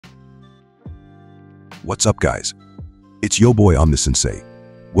What's up, guys? It's yo boy Omnisensei.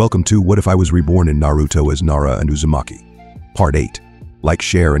 Welcome to What If I Was Reborn in Naruto as NARA and UZUMAKI, Part 8. Like,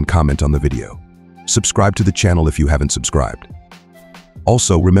 share, and comment on the video. Subscribe to the channel if you haven't subscribed.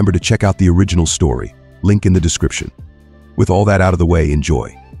 Also, remember to check out the original story, link in the description. With all that out of the way,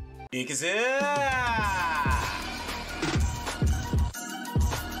 enjoy.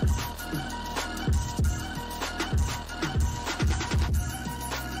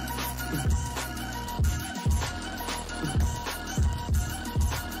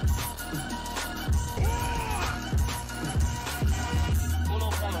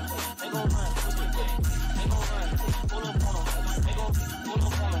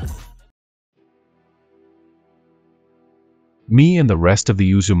 Me and the rest of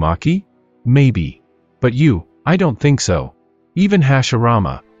the Uzumaki? Maybe. But you, I don't think so. Even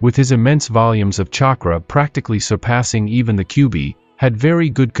Hashirama, with his immense volumes of chakra practically surpassing even the Kyuubi, had very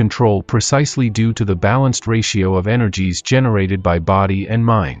good control precisely due to the balanced ratio of energies generated by body and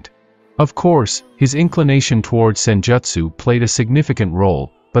mind. Of course, his inclination towards senjutsu played a significant role,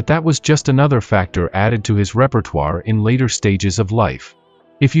 but that was just another factor added to his repertoire in later stages of life.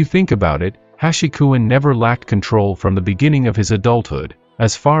 If you think about it, Hashikuin never lacked control from the beginning of his adulthood,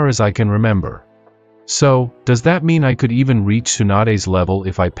 as far as I can remember. So, does that mean I could even reach Tsunade's level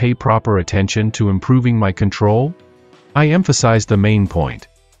if I pay proper attention to improving my control? I emphasize the main point.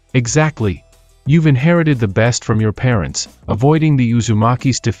 Exactly. You've inherited the best from your parents, avoiding the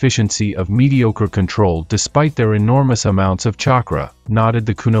Uzumaki's deficiency of mediocre control despite their enormous amounts of chakra, nodded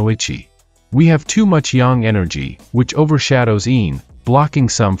the Kunoichi. We have too much yang energy, which overshadows Yin, blocking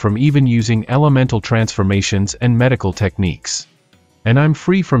some from even using elemental transformations and medical techniques. And I'm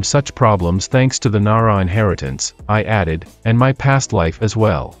free from such problems thanks to the Nara inheritance, I added, and my past life as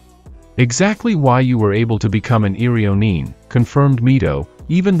well. Exactly why you were able to become an Irionin, confirmed Mito,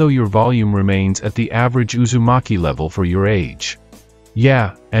 even though your volume remains at the average Uzumaki level for your age.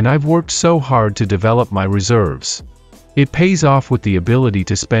 Yeah, and I've worked so hard to develop my reserves. It pays off with the ability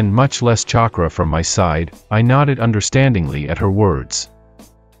to spend much less chakra from my side, I nodded understandingly at her words.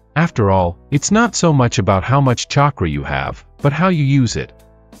 After all, it's not so much about how much chakra you have, but how you use it.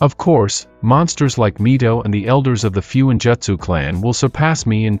 Of course, monsters like Mito and the elders of the Fuinjutsu clan will surpass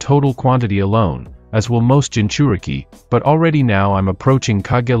me in total quantity alone, as will most Jinchuriki, but already now I'm approaching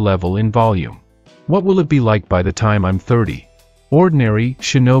Kage level in volume. What will it be like by the time I'm 30? Ordinary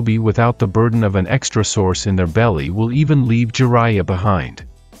shinobi without the burden of an extra source in their belly will even leave Jiraiya behind.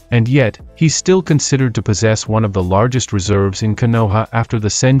 And yet, he's still considered to possess one of the largest reserves in Konoha after the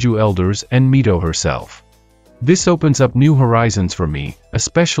Senju elders and Mito herself. This opens up new horizons for me,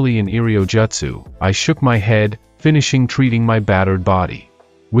 especially in Iriojutsu. I shook my head, finishing treating my battered body.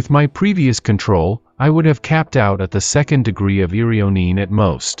 With my previous control, I would have capped out at the second degree of Irionin at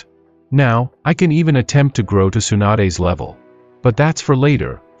most. Now, I can even attempt to grow to Tsunade's level. But that's for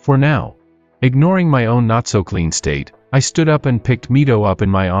later, for now. Ignoring my own not-so-clean state, I stood up and picked Mito up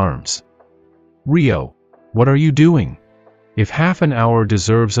in my arms. Rio, what are you doing? If half an hour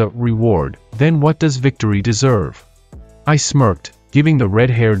deserves a reward, then what does victory deserve? I smirked, giving the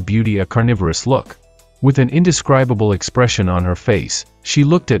red-haired beauty a carnivorous look. With an indescribable expression on her face, she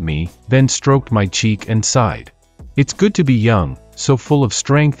looked at me, then stroked my cheek and sighed. It's good to be young, so full of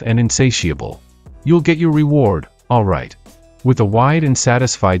strength and insatiable. You'll get your reward, all right. With a wide and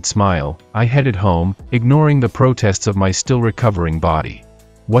satisfied smile, I headed home, ignoring the protests of my still recovering body.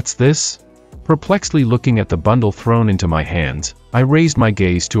 What's this? Perplexedly looking at the bundle thrown into my hands, I raised my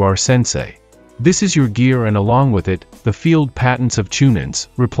gaze to our sensei. This is your gear and along with it, the field patents of Chunins,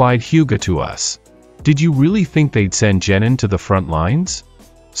 replied Hyuga to us. Did you really think they'd send Genin to the front lines?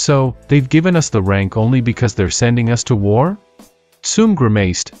 So, they've given us the rank only because they're sending us to war? Tsum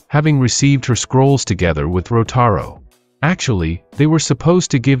grimaced, having received her scrolls together with Rotaro. Actually, they were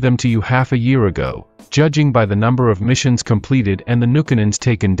supposed to give them to you half a year ago, judging by the number of missions completed and the Nukanins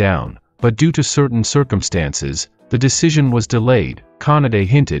taken down, but due to certain circumstances, the decision was delayed, Kanade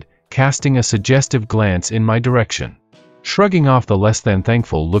hinted, casting a suggestive glance in my direction. Shrugging off the less than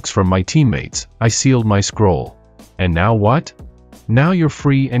thankful looks from my teammates, I sealed my scroll. And now what? Now you're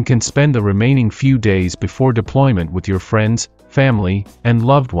free and can spend the remaining few days before deployment with your friends, family, and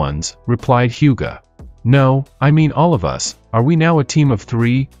loved ones, replied Hyuga. No, I mean all of us. Are we now a team of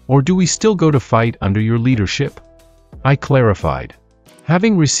 3, or do we still go to fight under your leadership? I clarified.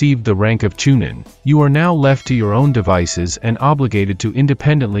 Having received the rank of Chunin, you are now left to your own devices and obligated to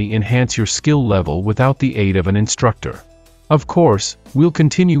independently enhance your skill level without the aid of an instructor. Of course, we'll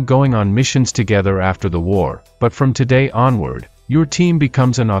continue going on missions together after the war, but from today onward, your team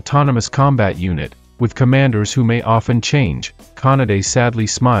becomes an autonomous combat unit, with commanders who may often change. Kanade sadly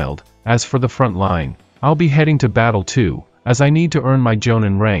smiled. As for the front line, I'll be heading to battle too, as I need to earn my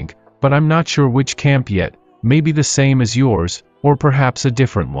Jonin rank, but I'm not sure which camp yet, maybe the same as yours, or perhaps a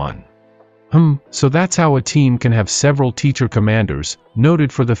different one. So that's how a team can have several teacher commanders,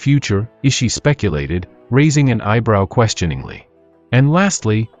 noted for the future, Ishii speculated, raising an eyebrow questioningly. And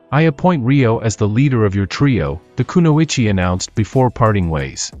lastly, I appoint Ryo as the leader of your trio, the Kunoichi announced before parting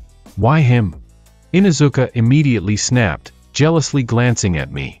ways. Why him? Inuzuka immediately snapped, jealously glancing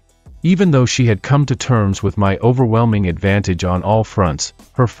at me. Even though she had come to terms with my overwhelming advantage on all fronts,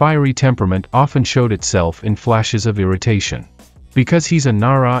 her fiery temperament often showed itself in flashes of irritation. Because he's a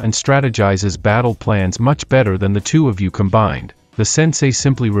Nara and strategizes battle plans much better than the two of you combined, the sensei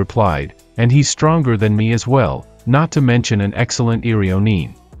simply replied, and he's stronger than me as well, not to mention an excellent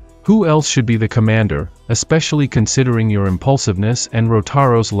Irionin. Who else should be the commander, especially considering your impulsiveness and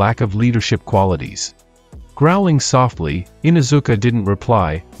Rotaro's lack of leadership qualities? Growling softly, Inuzuka didn't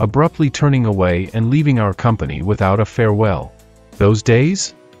reply, abruptly turning away and leaving our company without a farewell. Those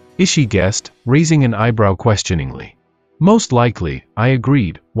days? Ishii guessed, raising an eyebrow questioningly. Most likely, I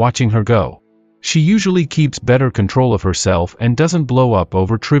agreed, watching her go. She usually keeps better control of herself and doesn't blow up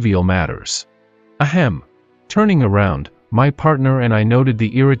over trivial matters. Ahem. Turning around, my partner and I noted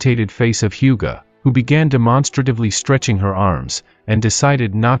the irritated face of Hyuga, who began demonstratively stretching her arms, and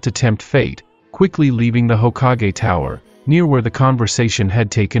decided not to tempt fate, quickly leaving the Hokage Tower, near where the conversation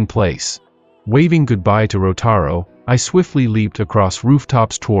had taken place. Waving goodbye to Rotaro, I swiftly leaped across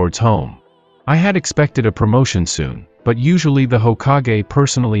rooftops towards home. I had expected a promotion soon, but usually the Hokage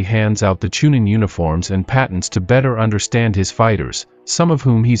personally hands out the Chunin uniforms and patents to better understand his fighters, some of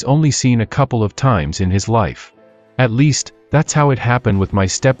whom he's only seen a couple of times in his life. At least, that's how it happened with my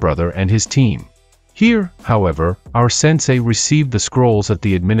stepbrother and his team. Here, however, our sensei received the scrolls at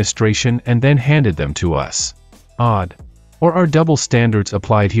the administration and then handed them to us. Odd. Or are double standards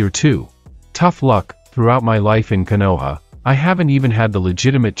applied here too? Tough luck, throughout my life in Konoha, I haven't even had the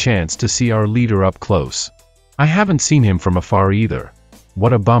legitimate chance to see our leader up close. I haven't seen him from afar either.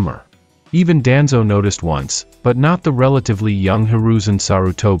 What a bummer. Even Danzo noticed once, but not the relatively young Hiruzen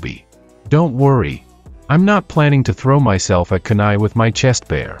Sarutobi. Don't worry. I'm not planning to throw myself at Kunai with my chest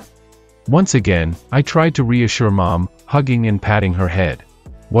bare. Once again, I tried to reassure Mom, hugging and patting her head.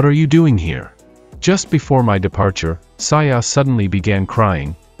 What are you doing here? Just before my departure, Saya suddenly began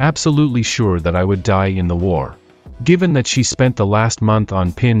crying, absolutely sure that I would die in the war. Given that she spent the last month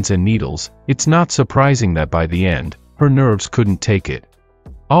on pins and needles, it's not surprising that by the end, her nerves couldn't take it.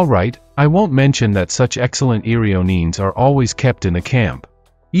 Alright, I won't mention that such excellent Irionins are always kept in the camp.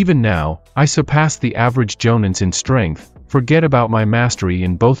 Even now, I surpass the average Jonins in strength, forget about my mastery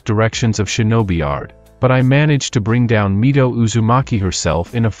in both directions of shinobi art, but I managed to bring down Mito Uzumaki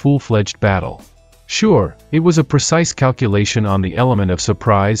herself in a full-fledged battle. Sure, it was a precise calculation on the element of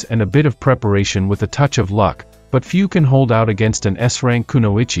surprise and a bit of preparation with a touch of luck, but few can hold out against an S-rank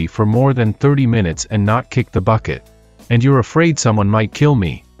Kunoichi for more than 30 minutes and not kick the bucket. And you're afraid someone might kill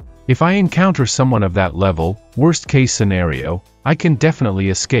me. If I encounter someone of that level, worst case scenario, I can definitely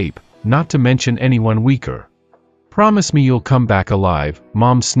escape, not to mention anyone weaker. Promise me you'll come back alive,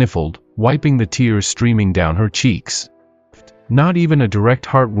 Mom sniffled, wiping the tears streaming down her cheeks. Not even a direct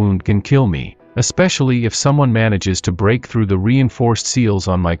heart wound can kill me, especially if someone manages to break through the reinforced seals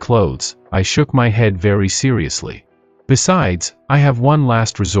on my clothes. I shook my head very seriously. Besides, I have one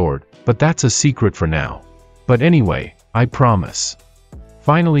last resort, but that's a secret for now. But anyway, I promise.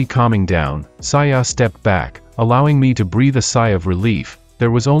 Finally calming down, Saya stepped back, allowing me to breathe a sigh of relief.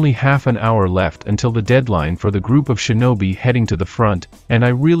 There was only half an hour left until the deadline for the group of shinobi heading to the front, and I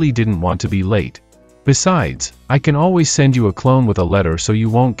really didn't want to be late. Besides, I can always send you a clone with a letter so you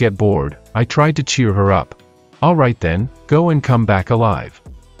won't get bored. I tried to cheer her up. Alright then, go and come back alive.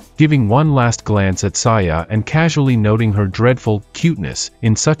 Giving one last glance at Saya and casually noting her dreadful cuteness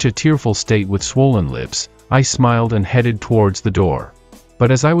in such a tearful state with swollen lips, I smiled and headed towards the door. But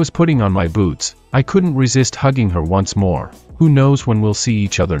as I was putting on my boots, I couldn't resist hugging her once more. Who knows when we'll see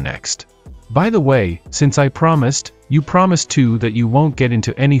each other next? By the way, since I promised, you promised too that you won't get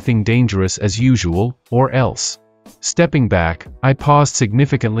into anything dangerous as usual, or else. Stepping back, I paused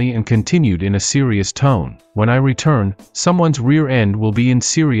significantly and continued in a serious tone. When I return, someone's rear end will be in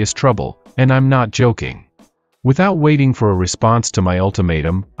serious trouble, and I'm not joking. Without waiting for a response to my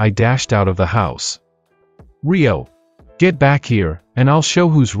ultimatum, I dashed out of the house. Ryo, get back here, and I'll show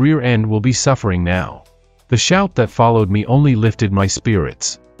whose rear end will be suffering now. The shout that followed me only lifted my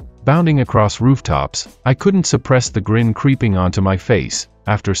spirits. Bounding across rooftops, I couldn't suppress the grin creeping onto my face.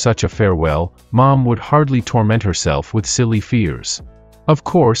 After such a farewell, Mom would hardly torment herself with silly fears. Of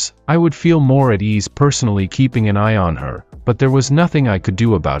course, I would feel more at ease personally keeping an eye on her, but there was nothing I could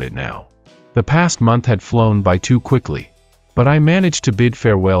do about it now. The past month had flown by too quickly. But I managed to bid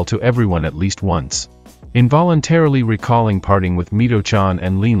farewell to everyone at least once. Involuntarily recalling parting with Mito-chan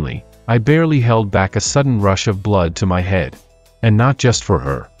and Linley, I barely held back a sudden rush of blood to my head. And not just for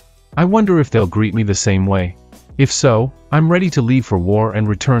her. I wonder if they'll greet me the same way. If so, I'm ready to leave for war and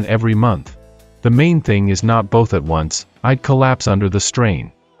return every month. The main thing is not both at once. I'd collapse under the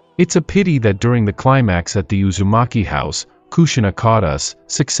strain. It's a pity that during the climax at the Uzumaki house, Kushina caught us,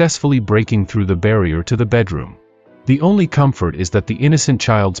 successfully breaking through the barrier to the bedroom. The only comfort is that the innocent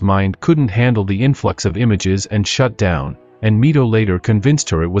child's mind couldn't handle the influx of images and shut down, and Mito later convinced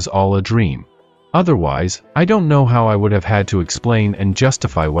her it was all a dream. Otherwise, I don't know how I would have had to explain and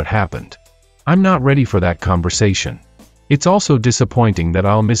justify what happened. I'm not ready for that conversation. It's also disappointing that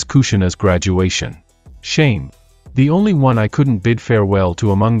I'll miss Kushina's graduation. Shame. The only one I couldn't bid farewell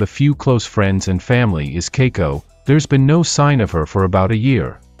to among the few close friends and family is Keiko. There's been no sign of her for about a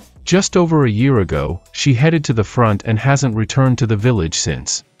year. Just over a year ago, she headed to the front and hasn't returned to the village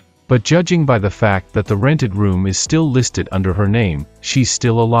since. But judging by the fact that the rented room is still listed under her name, she's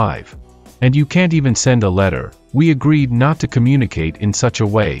still alive. And you can't even send a letter. We agreed not to communicate in such a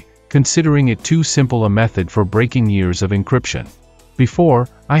way, considering it too simple a method for breaking years of encryption. Before,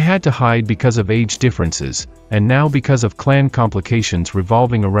 I had to hide because of age differences, and now because of clan complications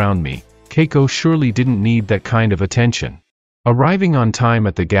revolving around me, Keiko surely didn't need that kind of attention. Arriving on time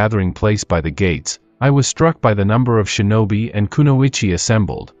at the gathering place by the gates, I was struck by the number of shinobi and kunoichi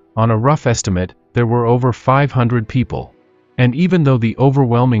assembled. On a rough estimate, there were over 500 people. And even though the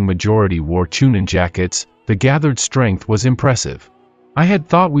overwhelming majority wore chunin jackets, the gathered strength was impressive. I had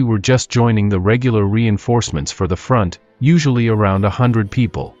thought we were just joining the regular reinforcements for the front, usually around 100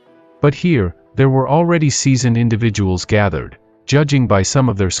 people. But here, there were already seasoned individuals gathered. Judging by some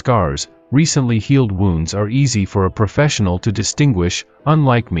of their scars, recently healed wounds are easy for a professional to distinguish.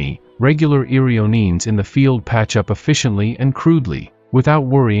 Unlike me, regular Irionines in the field patch up efficiently and crudely, without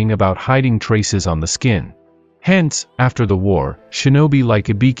worrying about hiding traces on the skin. Hence, after the war, shinobi like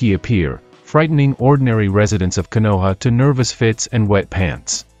Ibiki appear, frightening ordinary residents of Konoha to nervous fits and wet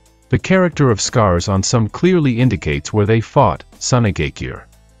pants. The character of scars on some clearly indicates where they fought. Sunagakure.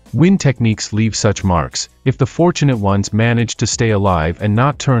 Wind techniques leave such marks, if the fortunate ones manage to stay alive and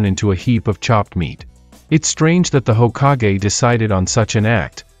not turn into a heap of chopped meat. It's strange that the Hokage decided on such an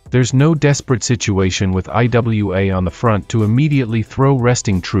act. There's no desperate situation with IWA on the front to immediately throw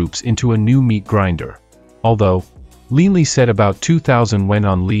resting troops into a new meat grinder. Although, Linley said about 2,000 went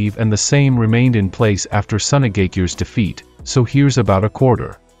on leave and the same remained in place after Sunagakure's defeat, so here's about a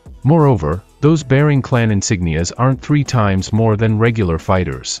quarter. Moreover, those bearing clan insignias aren't 3 times more than regular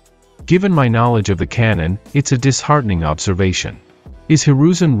fighters. Given my knowledge of the canon, it's a disheartening observation. Is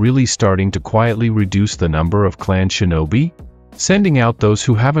Hiruzen really starting to quietly reduce the number of clan shinobi? Sending out those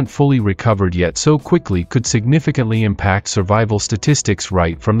who haven't fully recovered yet so quickly could significantly impact survival statistics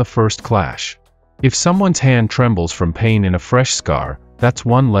right from the first clash. If someone's hand trembles from pain in a fresh scar, that's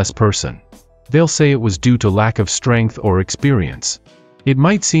one less person. They'll say it was due to lack of strength or experience. It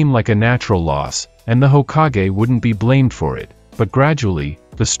might seem like a natural loss, and the Hokage wouldn't be blamed for it, but gradually,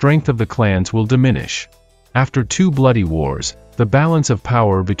 the strength of the clans will diminish. After 2 bloody wars, the balance of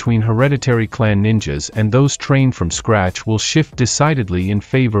power between hereditary clan ninjas and those trained from scratch will shift decidedly in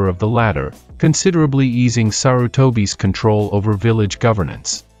favor of the latter, considerably easing Sarutobi's control over village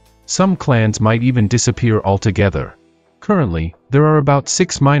governance. Some clans might even disappear altogether. Currently, there are about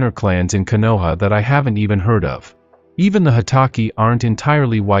 6 minor clans in Konoha that I haven't even heard of. Even the Hataki aren't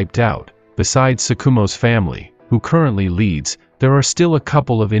entirely wiped out. Besides Tsukumo's family, who currently leads, there are still a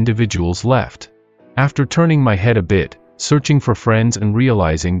couple of individuals left. After turning my head a bit, searching for friends and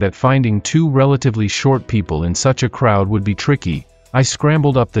realizing that finding 2 relatively short people in such a crowd would be tricky, I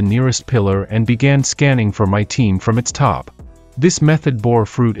scrambled up the nearest pillar and began scanning for my team from its top. This method bore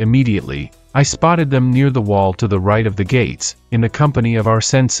fruit immediately. I spotted them near the wall to the right of the gates, in the company of our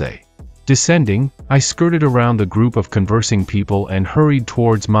sensei. Descending, I skirted around the group of conversing people and hurried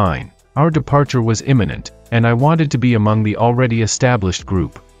towards mine. Our departure was imminent, and I wanted to be among the already established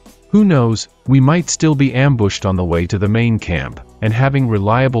group. Who knows, we might still be ambushed on the way to the main camp, and having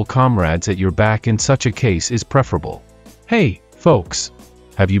reliable comrades at your back in such a case is preferable. Hey, folks!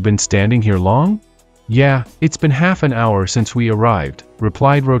 Have you been standing here long? Yeah, it's been half an hour since we arrived,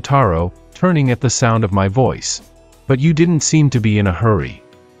 replied Rotaro, turning at the sound of my voice. But you didn't seem to be in a hurry.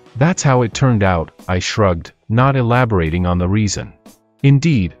 That's how it turned out, I shrugged, not elaborating on the reason.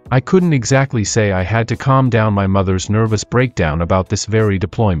 Indeed, I couldn't exactly say I had to calm down my mother's nervous breakdown about this very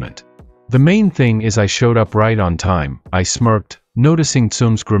deployment. The main thing is I showed up right on time, I smirked, noticing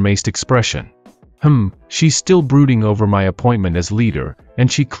Tsum's grimaced expression. She's still brooding over my appointment as leader,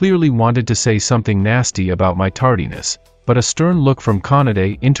 and she clearly wanted to say something nasty about my tardiness, but a stern look from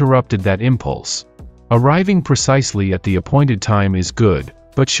Kanade interrupted that impulse. Arriving precisely at the appointed time is good,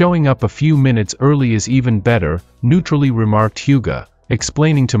 but showing up a few minutes early is even better, neutrally remarked Hyuga,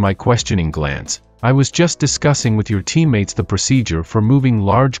 explaining to my questioning glance. I was just discussing with your teammates the procedure for moving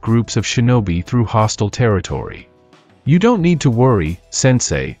large groups of shinobi through hostile territory. You don't need to worry,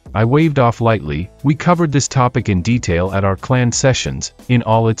 Sensei, I waved off lightly. We covered this topic in detail at our clan sessions, in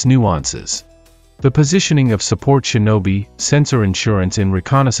all its nuances. The positioning of support shinobi, sensor insurance in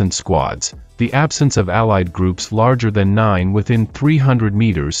reconnaissance squads, the absence of allied groups larger than 9 within 300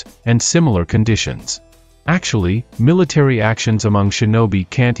 meters, and similar conditions. Actually, military actions among shinobi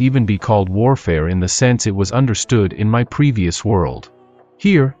can't even be called warfare in the sense it was understood in my previous world.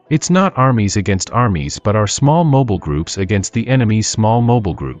 Here, it's not armies against armies but our small mobile groups against the enemy's small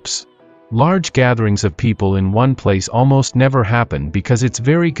mobile groups. Large gatherings of people in one place almost never happen because it's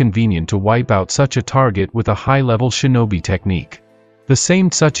very convenient to wipe out such a target with a high-level shinobi technique. The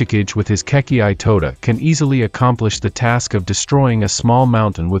same Tsuchikage with his Kekiai Toda can easily accomplish the task of destroying a small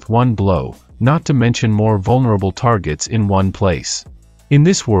mountain with one blow, not to mention more vulnerable targets in one place. In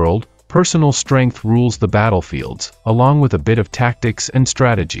this world, personal strength rules the battlefields, along with a bit of tactics and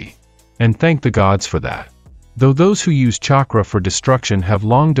strategy. And thank the gods for that. Though those who use chakra for destruction have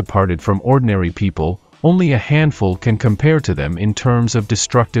long departed from ordinary people, only a handful can compare to them in terms of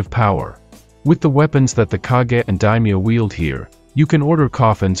destructive power. With the weapons that the Kage and Daimyo wield here, you can order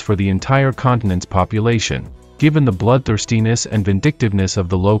coffins for the entire continent's population. Given the bloodthirstiness and vindictiveness of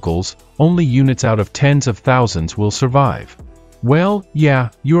the locals, only units out of tens of thousands will survive. Well, yeah,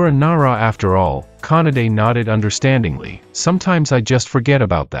 you're a NARA after all, Kanade nodded understandingly. Sometimes I just forget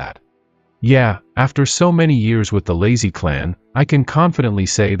about that. Yeah, after so many years with the Lazy clan, I can confidently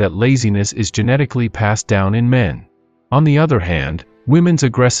say that laziness is genetically passed down in men. On the other hand, women's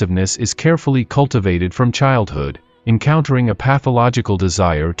aggressiveness is carefully cultivated from childhood, encountering a pathological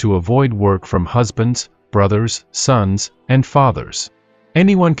desire to avoid work from husbands, brothers, sons, and fathers.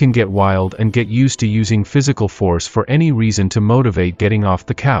 Anyone can get wild and get used to using physical force for any reason to motivate getting off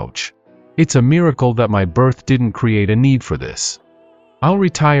the couch. It's a miracle that my birth didn't create a need for this. I'll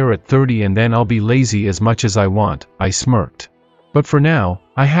retire at 30 and then I'll be lazy as much as I want, I smirked. But for now,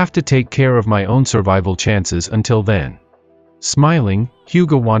 I have to take care of my own survival chances until then. Smiling,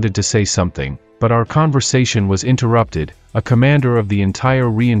 Hyuga wanted to say something, but our conversation was interrupted. A commander of the entire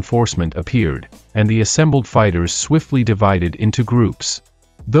reinforcement appeared, and the assembled fighters swiftly divided into groups.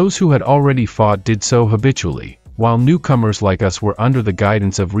 Those who had already fought did so habitually, while newcomers like us were under the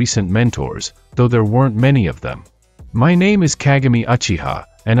guidance of recent mentors, though there weren't many of them. My name is Kagami Uchiha,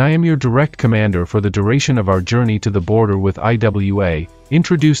 and I am your direct commander for the duration of our journey to the border with IWA,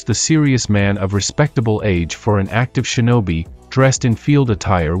 introduced the serious man of respectable age for an active shinobi, dressed in field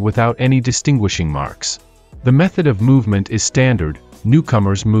attire without any distinguishing marks. The method of movement is standard,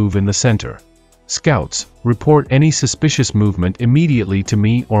 newcomers move in the center. Scouts, report any suspicious movement immediately to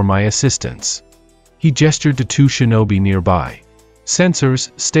me or my assistants. He gestured to 2 shinobi nearby.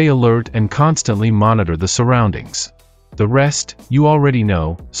 Sensors, stay alert and constantly monitor the surroundings. The rest, you already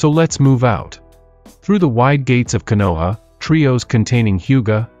know, so let's move out. Through the wide gates of Konoha, trios containing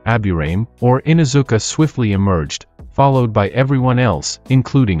Hyuga, Aburame, or Inuzuka swiftly emerged, followed by everyone else,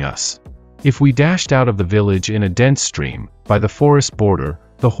 including us. If we dashed out of the village in a dense stream, by the forest border,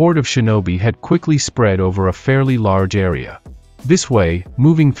 the horde of shinobi had quickly spread over a fairly large area. This way,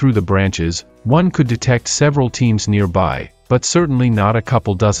 moving through the branches, one could detect several teams nearby, but certainly not a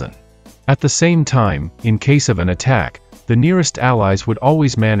couple dozen. At the same time, in case of an attack, the nearest allies would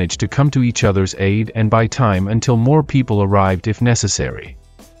always manage to come to each other's aid and buy time until more people arrived if necessary.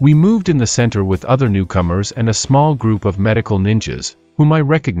 We moved in the center with other newcomers and a small group of medical ninjas, whom I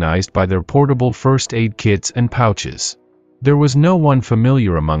recognized by their portable first aid kits and pouches. There was no one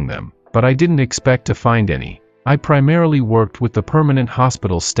familiar among them, but I didn't expect to find any. I primarily worked with the permanent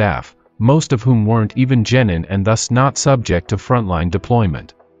hospital staff, most of whom weren't even genin and thus not subject to frontline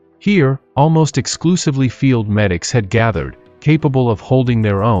deployment. Here, almost exclusively field medics had gathered, capable of holding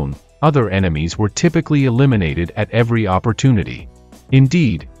their own. Other enemies were typically eliminated at every opportunity.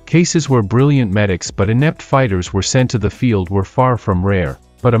 Indeed, cases where brilliant medics but inept fighters were sent to the field were far from rare,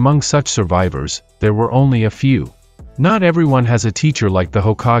 but among such survivors, there were only a few. Not everyone has a teacher like the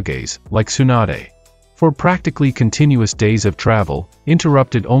Hokages, like Tsunade. For practically continuous days of travel,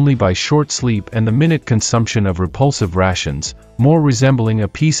 interrupted only by short sleep and the minute consumption of repulsive rations, more resembling a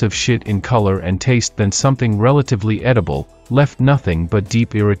piece of shit in color and taste than something relatively edible, left nothing but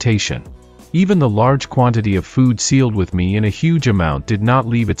deep irritation. Even the large quantity of food sealed with me in a huge amount did not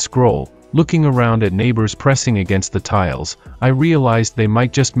leave its scroll, looking around at neighbors pressing against the tiles, I realized they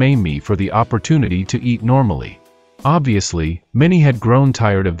might just maim me for the opportunity to eat normally. Obviously, many had grown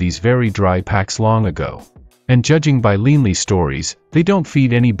tired of these very dry packs long ago. And judging by Leanly's stories, they don't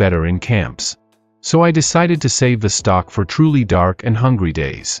feed any better in camps. So I decided to save the stock for truly dark and hungry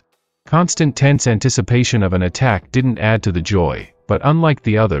days. Constant tense anticipation of an attack didn't add to the joy, but unlike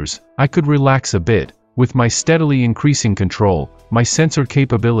the others, I could relax a bit. With my steadily increasing control, my sensor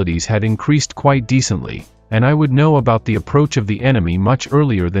capabilities had increased quite decently, and I would know about the approach of the enemy much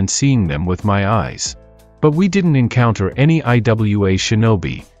earlier than seeing them with my eyes. But we didn't encounter any IWA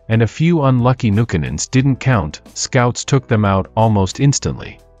shinobi, and a few unlucky Nukanins didn't count. Scouts took them out almost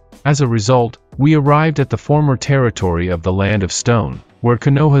instantly. As a result, we arrived at the former territory of the Land of Stone, where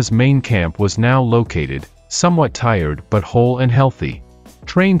Konoha's main camp was now located, somewhat tired but whole and healthy.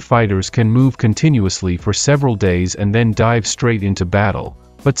 Trained fighters can move continuously for several days and then dive straight into battle,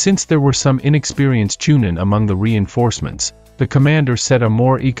 but since there were some inexperienced Chunin among the reinforcements, the commander set a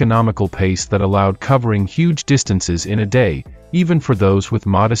more economical pace that allowed covering huge distances in a day, even for those with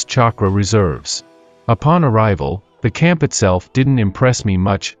modest chakra reserves. Upon arrival, the camp itself didn't impress me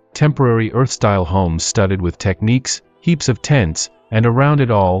much. Temporary Earth-style homes studded with techniques, heaps of tents, and around it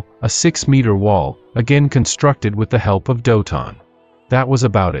all, a 6-meter wall, again constructed with the help of Doton. That was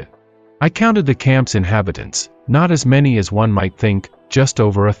about it. I counted the camp's inhabitants, not as many as one might think, just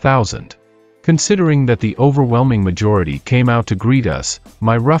over 1,000. Considering that the overwhelming majority came out to greet us,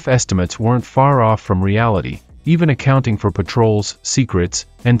 my rough estimates weren't far off from reality, even accounting for patrols, secrets,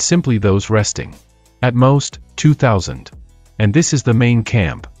 and simply those resting. At most, 2,000. And this is the main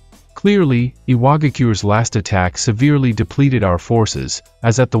camp. Clearly, Iwagakure's last attack severely depleted our forces,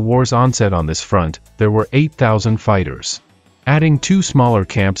 as at the war's onset on this front, there were 8,000 fighters. Adding 2 smaller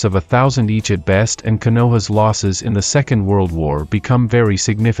camps of 1,000 each at best, and Konoha's losses in the Second World War become very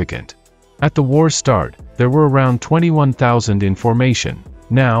significant. At the war's start, there were around 21,000 in formation.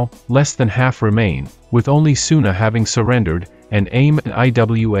 Now, less than half remain, with only Suna having surrendered, and AIM and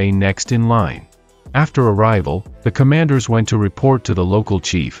IWA next in line. After arrival, the commanders went to report to the local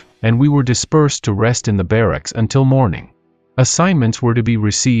chief, and we were dispersed to rest in the barracks until morning. Assignments were to be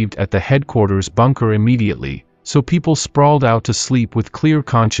received at the headquarters bunker immediately, so people sprawled out to sleep with clear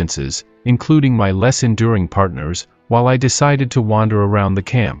consciences, including my less enduring partners, while I decided to wander around the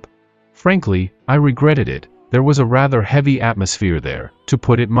camp. Frankly, I regretted it. There was a rather heavy atmosphere there, to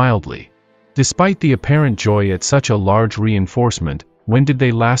put it mildly. Despite the apparent joy at such a large reinforcement, when did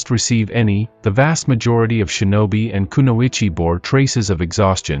they last receive any? The vast majority of shinobi and kunoichi bore traces of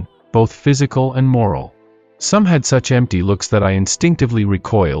exhaustion, both physical and moral. Some had such empty looks that I instinctively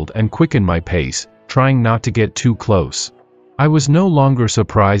recoiled and quickened my pace, trying not to get too close. I was no longer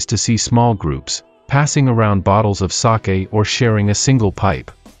surprised to see small groups, passing around bottles of sake or sharing a single pipe.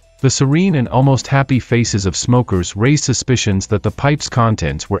 The serene and almost happy faces of smokers raised suspicions that the pipe's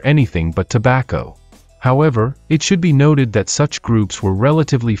contents were anything but tobacco. However, it should be noted that such groups were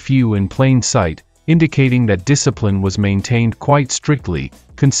relatively few in plain sight, indicating that discipline was maintained quite strictly,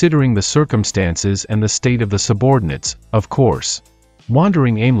 considering the circumstances and the state of the subordinates, of course.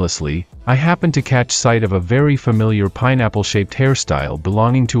 Wandering aimlessly, I happened to catch sight of a very familiar pineapple-shaped hairstyle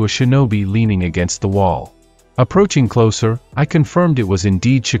belonging to a shinobi leaning against the wall. Approaching closer, I confirmed it was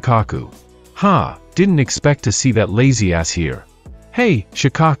indeed Shikaku. Ha, didn't expect to see that lazy ass here. Hey,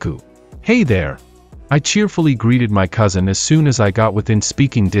 Shikaku. Hey there. I cheerfully greeted my cousin as soon as I got within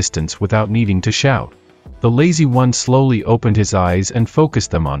speaking distance without needing to shout. The lazy one slowly opened his eyes and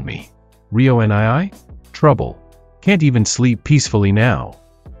focused them on me. Rio Nii? Trouble. Can't even sleep peacefully now.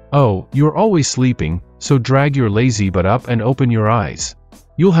 Oh, you're always sleeping, so drag your lazy butt up and open your eyes.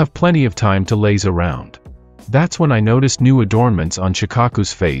 You'll have plenty of time to laze around. That's when I noticed new adornments on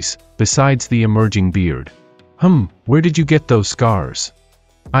Shikaku's face, besides the emerging beard. Where did you get those scars?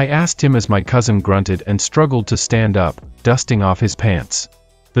 I asked him as my cousin grunted and struggled to stand up, dusting off his pants.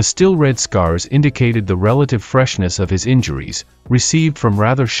 The still red scars indicated the relative freshness of his injuries, received from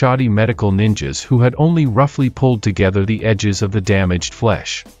rather shoddy medical ninjas who had only roughly pulled together the edges of the damaged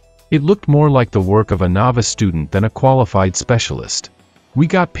flesh. It looked more like the work of a novice student than a qualified specialist. We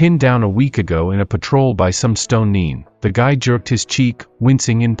got pinned down a week ago in a patrol by some stone nin. The guy jerked his cheek,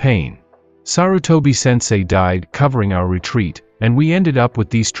 wincing in pain. Sarutobi-sensei died covering our retreat, and we ended up with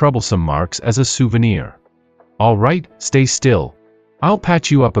these troublesome marks as a souvenir. All right, stay still. I'll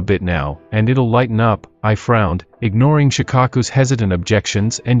patch you up a bit now, and it'll lighten up, I frowned, ignoring Shikaku's hesitant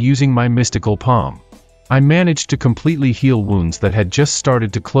objections and using my mystical palm. I managed to completely heal wounds that had just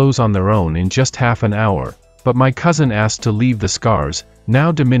started to close on their own in just half an hour, but my cousin asked to leave the scars,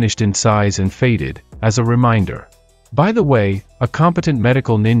 now diminished in size and faded, as a reminder. By the way, a competent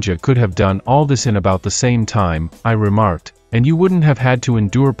medical ninja could have done all this in about the same time, I remarked, and you wouldn't have had to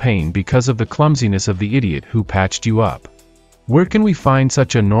endure pain because of the clumsiness of the idiot who patched you up. Where can we find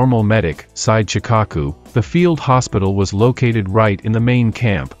such a normal medic, sighed Shikaku. The field hospital was located right in the main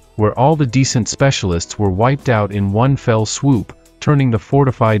camp, where all the decent specialists were wiped out in one fell swoop, turning the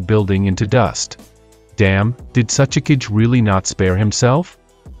fortified building into dust. Damn, did Suchikage really not spare himself?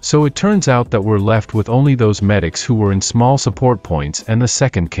 So it turns out that we're left with only those medics who were in small support points and the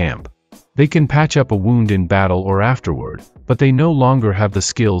second camp. They can patch up a wound in battle or afterward, but they no longer have the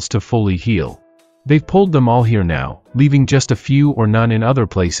skills to fully heal. They've pulled them all here now, leaving just a few or none in other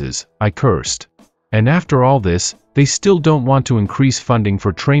places, I cursed. And after all this, they still don't want to increase funding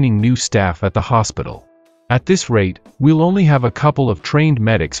for training new staff at the hospital. At this rate, we'll only have a couple of trained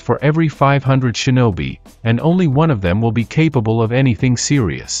medics for every 500 shinobi, and only one of them will be capable of anything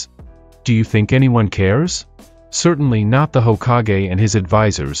serious. Do you think anyone cares? Certainly not the Hokage and his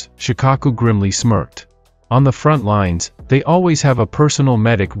advisors, Shikaku grimly smirked. On the front lines, they always have a personal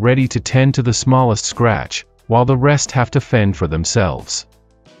medic ready to tend to the smallest scratch, while the rest have to fend for themselves.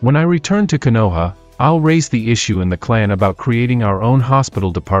 When I return to Konoha, I'll raise the issue in the clan about creating our own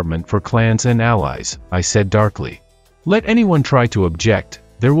hospital department for clans and allies, I said darkly. Let anyone try to object,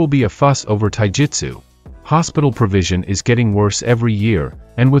 there will be a fuss over taijutsu. Hospital provision is getting worse every year,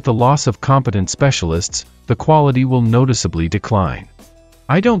 and with the loss of competent specialists, the quality will noticeably decline.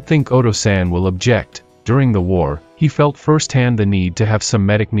 I don't think Oto-san will object. During the war, he felt firsthand the need to have some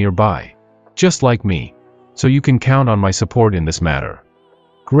medic nearby. Just like me. So you can count on my support in this matter.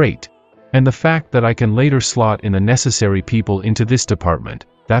 Great. And the fact that I can later slot in the necessary people into this department,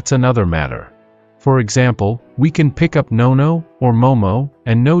 that's another matter. For example, we can pick up Nono, or Momo,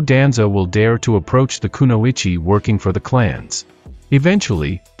 and no Danzo will dare to approach the kunoichi working for the clans.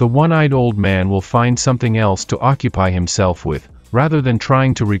 Eventually, the one-eyed old man will find something else to occupy himself with, rather than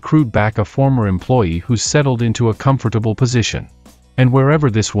trying to recruit back a former employee who's settled into a comfortable position. And wherever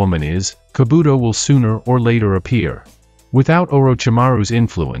this woman is, Kabuto will sooner or later appear. Without Orochimaru's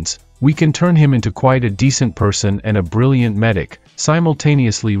influence, we can turn him into quite a decent person and a brilliant medic,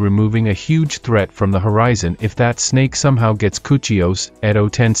 simultaneously removing a huge threat from the horizon if that snake somehow gets Kuchios, Edo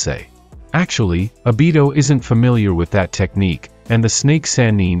Tensei. Actually, Obito isn't familiar with that technique, and the snake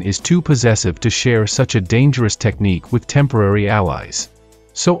Sannin is too possessive to share such a dangerous technique with temporary allies.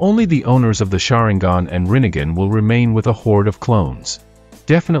 So only the owners of the Sharingan and Rinnegan will remain with a horde of clones.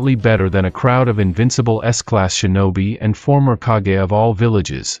 Definitely better than a crowd of invincible S-class shinobi and former Kage of all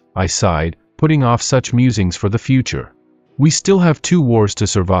villages, I sighed, putting off such musings for the future. We still have 2 wars to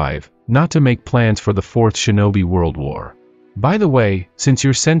survive, not to make plans for the 4th Shinobi World War. By the way, since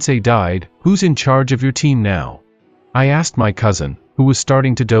your sensei died, who's in charge of your team now? I asked my cousin, who was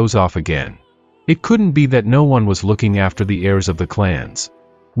starting to doze off again. It couldn't be that no one was looking after the heirs of the clans.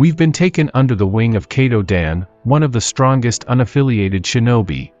 We've been taken under the wing of Kato Dan, one of the strongest unaffiliated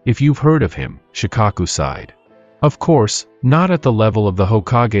shinobi, if you've heard of him, Shikaku sighed. Of course, not at the level of the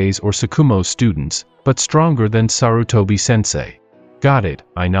Hokage's or Tsukumo's students, but stronger than Sarutobi-sensei. Got it,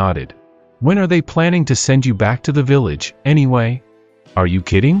 I nodded. When are they planning to send you back to the village, anyway? Are you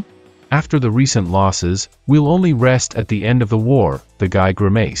kidding? After the recent losses, we'll only rest at the end of the war, the guy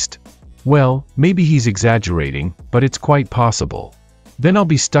grimaced. Well, maybe he's exaggerating, but it's quite possible. Then I'll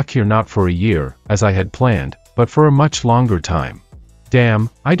be stuck here not for a year, as I had planned, but for a much longer time. Damn,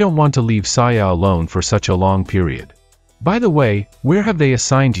 I don't want to leave Saya alone for such a long period. By the way, where have they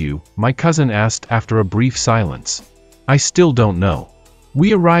assigned you? My cousin asked after a brief silence. I still don't know.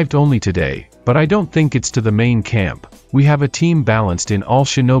 We arrived only today, but I don't think it's to the main camp. We have a team balanced in all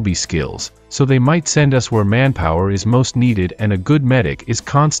shinobi skills, so they might send us where manpower is most needed and a good medic is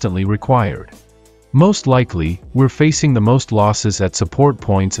constantly required. Most likely, we're facing the most losses at support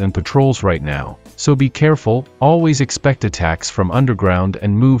points and patrols right now, so be careful, always expect attacks from underground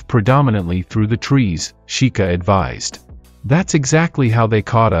and move predominantly through the trees, Shika advised. That's exactly how they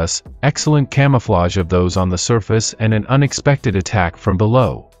caught us, excellent camouflage of those on the surface and an unexpected attack from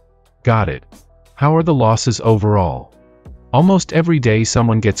below. Got it. How are the losses overall? Almost every day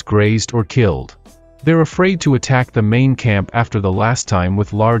someone gets grazed or killed. They're afraid to attack the main camp after the last time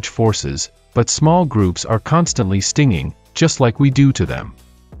with large forces, but small groups are constantly stinging, just like we do to them.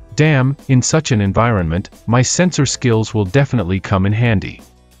 Damn, in such an environment, my sensor skills will definitely come in handy.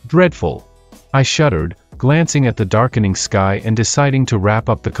 Dreadful. I shuddered, glancing at the darkening sky and deciding to wrap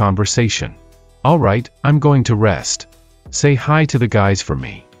up the conversation. Alright, I'm going to rest. Say hi to the guys for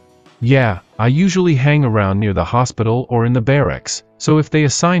me. Yeah, I usually hang around near the hospital or in the barracks, so if they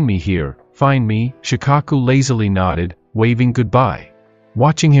assign me here, find me, Shikaku lazily nodded, waving goodbye.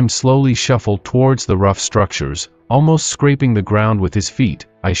 Watching him slowly shuffle towards the rough structures, almost scraping the ground with his feet.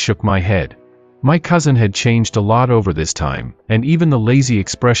 I shook my head. My cousin had changed a lot over this time, and even the lazy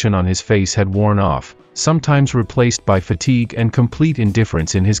expression on his face had worn off, sometimes replaced by fatigue and complete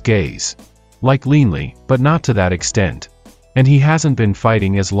indifference in his gaze. Like Leanly, but not to that extent. And he hasn't been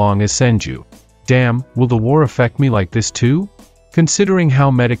fighting as long as Senju. Damn, will the war affect me like this too? Considering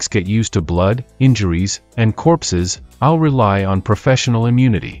how medics get used to blood, injuries, and corpses, I'll rely on professional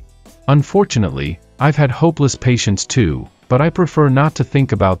immunity. Unfortunately, I've had hopeless patients too, but I prefer not to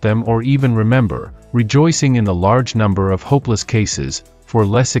think about them or even remember, rejoicing in the large number of hopeless cases, for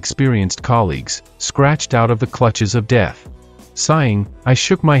less experienced colleagues, scratched out of the clutches of death. Sighing, I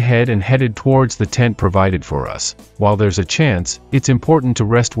shook my head and headed towards the tent provided for us. While there's a chance, it's important to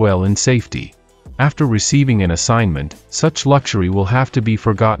rest well in safety. After receiving an assignment, such luxury will have to be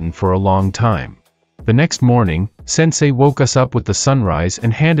forgotten for a long time. The next morning, Sensei woke us up with the sunrise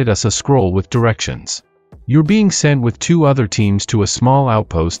and handed us a scroll with directions. You're being sent with 2 other teams to a small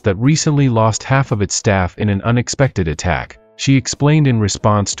outpost that recently lost half of its staff in an unexpected attack, she explained in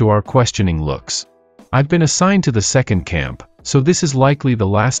response to our questioning looks. I've been assigned to the second camp, so this is likely the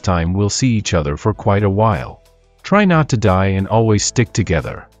last time we'll see each other for quite a while. Try not to die and always stick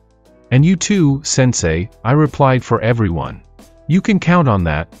together. And you too, Sensei, I replied for everyone. You can count on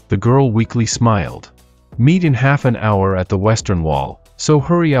that, the girl weakly smiled. Meet in half an hour at the western wall, so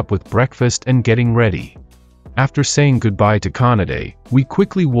hurry up with breakfast and getting ready. After saying goodbye to Kanade, we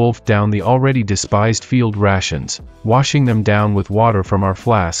quickly wolfed down the already despised field rations, washing them down with water from our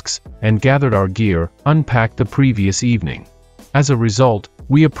flasks, and gathered our gear, unpacked the previous evening. As a result,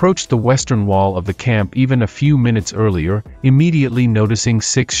 we approached the western wall of the camp even a few minutes earlier, immediately noticing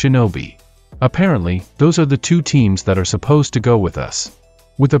 6 shinobi. Apparently, those are the 2 teams that are supposed to go with us.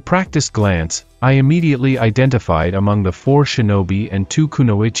 With a practiced glance, I immediately identified among the 4 shinobi and 2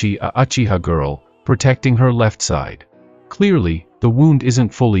 kunoichi a Uchiha girl, protecting her left side. Clearly, the wound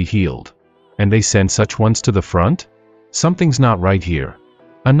isn't fully healed. And they send such ones to the front? Something's not right here.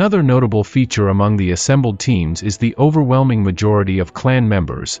 Another notable feature among the assembled teams is the overwhelming majority of clan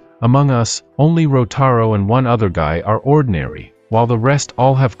members. Among us, only Rotaro and 1 other guy are ordinary, while the rest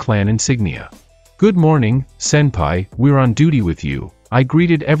all have clan insignia. Good morning, Senpai, we're on duty with you, I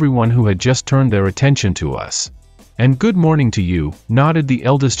greeted everyone who had just turned their attention to us. And good morning to you, nodded the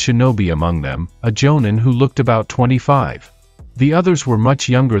eldest shinobi among them, a jonin who looked about 25. The others were much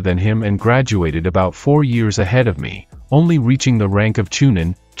younger than him and graduated about 4 years ahead of me, only reaching the rank of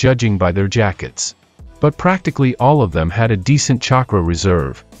chunin, judging by their jackets. But practically all of them had a decent chakra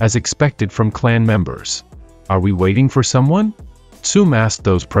reserve, as expected from clan members. Are we waiting for someone? Tsum asked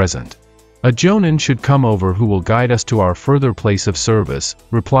those present. A jonin should come over who will guide us to our further place of service,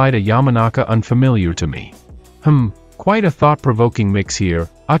 replied a Yamanaka unfamiliar to me. Quite a thought-provoking mix here,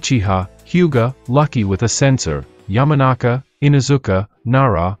 Uchiha, Hyuga, Lucky with a sensor, Yamanaka, Inuzuka,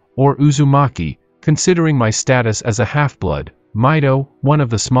 Nara, or Uzumaki, considering my status as a half-blood, Mido, one of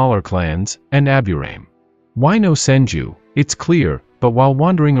the smaller clans, and Aburame. Why no Senju? It's clear, but while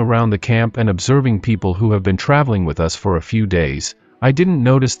wandering around the camp and observing people who have been traveling with us for a few days, I didn't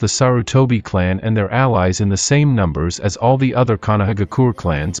notice the Sarutobi clan and their allies in the same numbers as all the other Konohagakure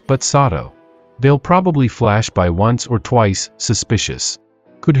clans but Sato. They'll probably flash by once or twice, suspicious.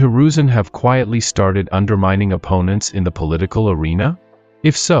 Could Hiruzen have quietly started undermining opponents in the political arena?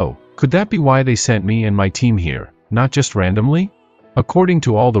 If so, could that be why they sent me and my team here, not just randomly? According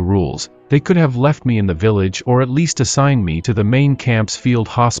to all the rules, they could have left me in the village or at least assigned me to the main camp's field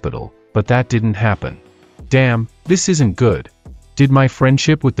hospital, but that didn't happen. Damn, this isn't good. Did my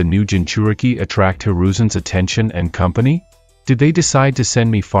friendship with the new Jinchuriki attract Hiruzen's attention and company? Did they decide to send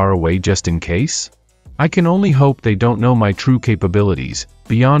me far away just in case? I can only hope they don't know my true capabilities,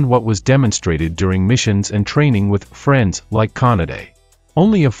 beyond what was demonstrated during missions and training with friends like Kanade.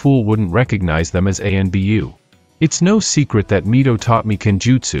 Only a fool wouldn't recognize them as ANBU. It's no secret that Mido taught me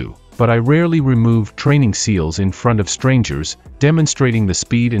Kenjutsu, but I rarely remove training seals in front of strangers, demonstrating the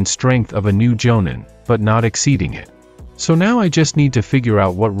speed and strength of a new jonin, but not exceeding it. So now I just need to figure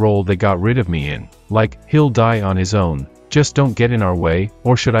out what role they got rid of me in, like, he'll die on his own, just don't get in our way,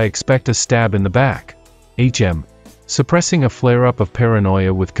 or should I expect a stab in the back? Suppressing a flare-up of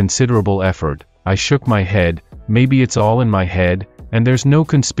paranoia with considerable effort, I shook my head. Maybe it's all in my head, and there's no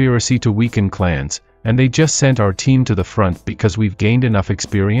conspiracy to weaken clans, and they just sent our team to the front because we've gained enough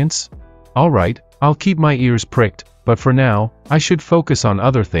experience? Alright, I'll keep my ears pricked, but for now, I should focus on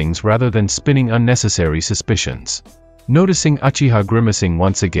other things rather than spinning unnecessary suspicions. Noticing Uchiha grimacing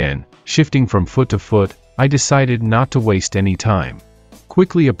once again, shifting from foot to foot, I decided not to waste any time.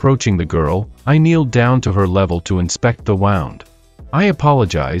 Quickly approaching the girl, I kneeled down to her level to inspect the wound. I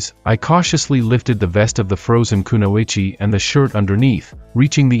apologize. I cautiously lifted the vest of the frozen kunoichi and the shirt underneath,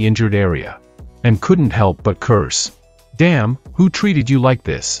 reaching the injured area. And couldn't help but curse. Damn, who treated you like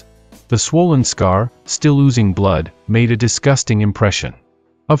this? The swollen scar, still oozing blood, made a disgusting impression.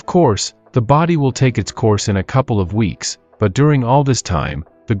 Of course, the body will take its course in a couple of weeks, but during all this time,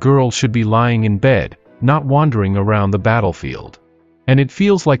 the girl should be lying in bed, not wandering around the battlefield. And it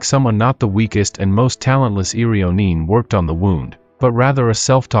feels like someone not the weakest and most talentless Irionin worked on the wound, but rather a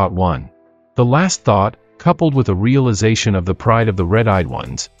self-taught one. The last thought, coupled with a realization of the pride of the red-eyed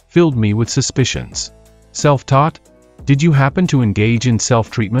ones, filled me with suspicions. Self-taught? Did you happen to engage in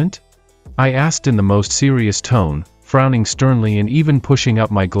self-treatment? I asked in the most serious tone, frowning sternly and even pushing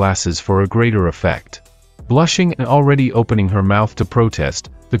up my glasses for a greater effect. Blushing and already opening her mouth to protest,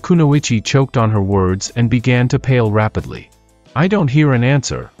 the kunoichi choked on her words and began to pale rapidly. I don't hear an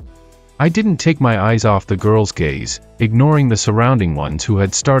answer. I didn't take my eyes off the girl's gaze, ignoring the surrounding ones who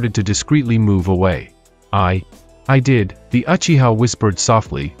had started to discreetly move away. I did, the Uchiha whispered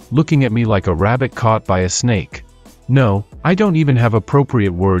softly, looking at me like a rabbit caught by a snake. No, I don't even have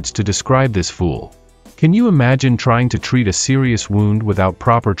appropriate words to describe this fool. Can you imagine trying to treat a serious wound without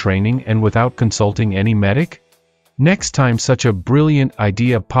proper training and without consulting any medic? Next time such a brilliant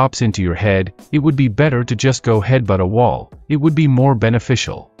idea pops into your head, it would be better to just go headbutt a wall. It would be more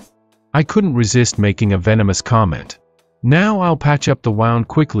beneficial. I couldn't resist making a venomous comment. Now I'll patch up the wound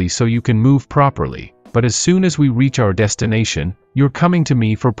quickly so you can move properly, but as soon as we reach our destination, you're coming to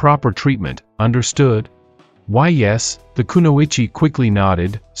me for proper treatment, understood? Why yes, the kunoichi quickly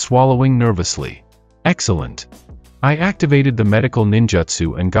nodded, swallowing nervously. Excellent. I activated the medical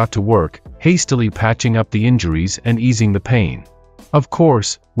ninjutsu and got to work, hastily patching up the injuries and easing the pain. Of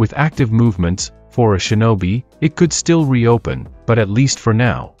course, with active movements, for a shinobi, it could still reopen, but at least for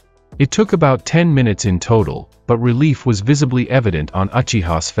now. It took about 10 minutes in total, but relief was visibly evident on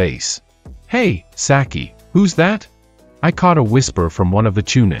Uchiha's face. Hey, Saki, who's that? I caught a whisper from one of the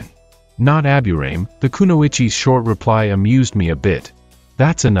chunin. Not Aburame, the kunoichi's short reply amused me a bit.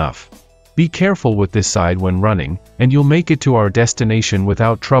 That's enough. Be careful with this side when running, and you'll make it to our destination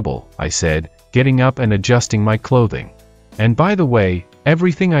without trouble, I said, getting up and adjusting my clothing. And by the way,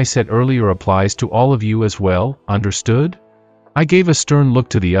 everything I said earlier applies to all of you as well, understood? I gave a stern look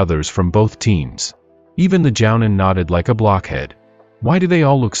to the others from both teams. Even the Jounin nodded like a blockhead. Why do they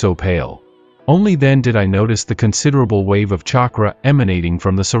all look so pale? Only then did I notice the considerable wave of chakra emanating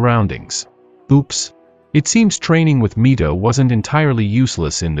from the surroundings. Oops. It seems training with Mito wasn't entirely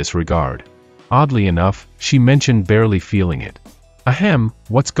useless in this regard. Oddly enough, she mentioned barely feeling it. Ahem,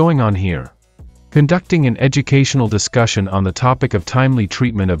 what's going on here? Conducting an educational discussion on the topic of timely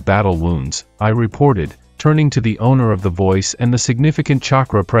treatment of battle wounds, I reported, turning to the owner of the voice and the significant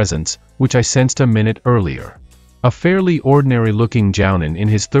chakra presence, which I sensed a minute earlier. A fairly ordinary-looking Jounin in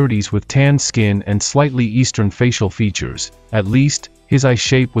his 30s with tan skin and slightly Eastern facial features, at least, his eye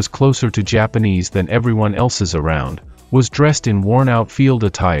shape was closer to Japanese than everyone else's around, was dressed in worn-out field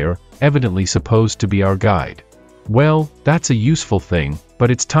attire, evidently supposed to be our guide. Well, that's a useful thing,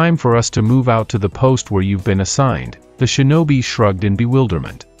 but it's time for us to move out to the post where you've been assigned, the shinobi shrugged in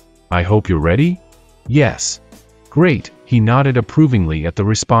bewilderment. I hope you're ready? Yes. Great, he nodded approvingly at the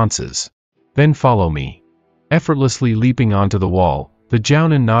responses. Then follow me. Effortlessly leaping onto the wall, the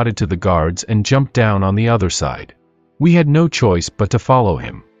Jounin nodded to the guards and jumped down on the other side. We had no choice but to follow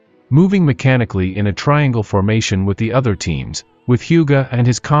him. Moving mechanically in a triangle formation with the other teams, with Hyuga and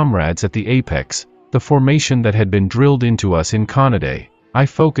his comrades at the apex, the formation that had been drilled into us in Kanade, I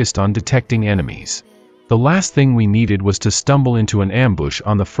focused on detecting enemies. The last thing we needed was to stumble into an ambush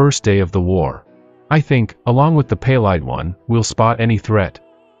on the first day of the war. I think, along with the pale-eyed one, we'll spot any threat.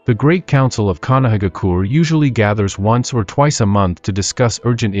 The Great Council of Konohagakure usually gathers once or twice a month to discuss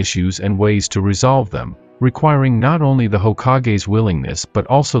urgent issues and ways to resolve them, requiring not only the Hokage's willingness but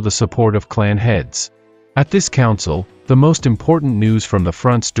also the support of clan heads. At this council, the most important news from the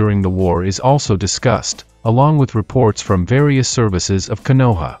fronts during the war is also discussed, along with reports from various services of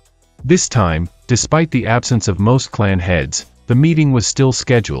Konoha. This time, despite the absence of most clan heads, the meeting was still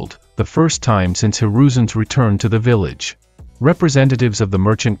scheduled, the first time since Hiruzen's return to the village. Representatives of the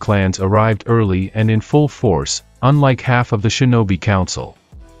merchant clans arrived early and in full force, unlike half of the shinobi council.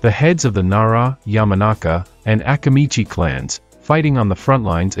 The heads of the Nara, Yamanaka, and Akamichi clans, fighting on the front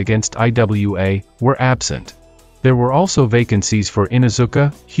lines against IWA, were absent. There were also vacancies for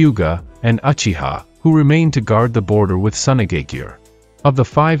Inuzuka, Hyuga, and Uchiha, who remained to guard the border with Tsunagakure. Of the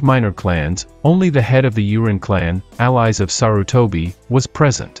 5 minor clans, only the head of the Urin clan, allies of Sarutobi, was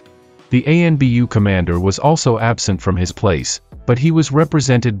present. The ANBU commander was also absent from his place, but he was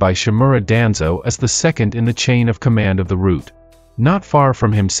represented by Shimura Danzo as the second in the chain of command of the route. Not far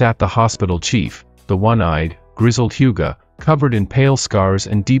from him sat the hospital chief, the one-eyed, grizzled Hyuga, covered in pale scars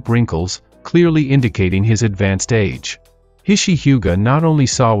and deep wrinkles, clearly indicating his advanced age. Hishi Hyuga not only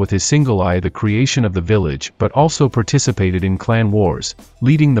saw with his single eye the creation of the village but also participated in clan wars,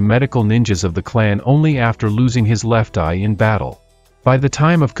 leading the medical ninjas of the clan only after losing his left eye in battle. By the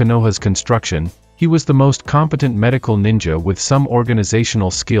time of Konoha's construction, he was the most competent medical ninja with some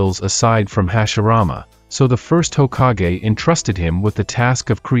organizational skills aside from Hashirama, so the first Hokage entrusted him with the task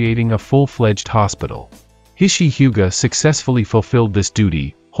of creating a full-fledged hospital. Hishi Hyuga successfully fulfilled this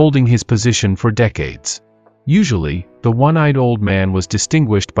duty, holding his position for decades. Usually, the one-eyed old man was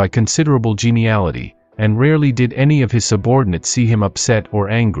distinguished by considerable geniality, and rarely did any of his subordinates see him upset or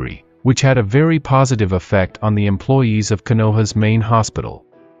angry, which had a very positive effect on the employees of Konoha's main hospital.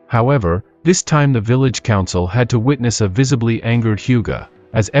 However, this time the village council had to witness a visibly angered Hyuga,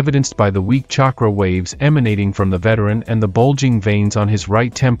 as evidenced by the weak chakra waves emanating from the veteran and the bulging veins on his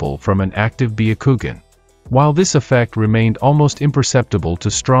right temple from an active Byakugan. While this effect remained almost imperceptible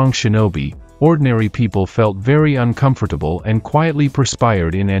to strong shinobi, ordinary people felt very uncomfortable and quietly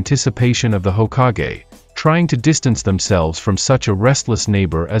perspired in anticipation of the Hokage, trying to distance themselves from such a restless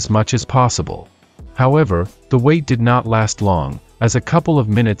neighbor as much as possible. However, the wait did not last long, as a couple of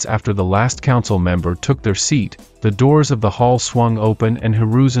minutes after the last council member took their seat, the doors of the hall swung open and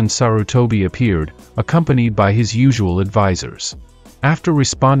Hiruzen Sarutobi appeared, accompanied by his usual advisors. After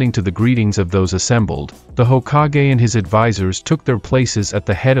responding to the greetings of those assembled, the Hokage and his advisors took their places at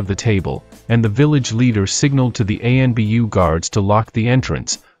the head of the table, and the village leader signaled to the ANBU guards to lock the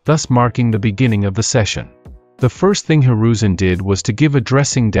entrance, thus marking the beginning of the session. The first thing Hiruzen did was to give a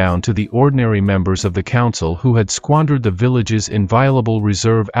dressing down to the ordinary members of the council who had squandered the village's inviolable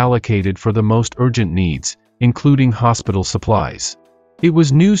reserve allocated for the most urgent needs, including hospital supplies. It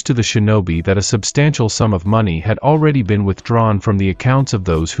was news to the shinobi that a substantial sum of money had already been withdrawn from the accounts of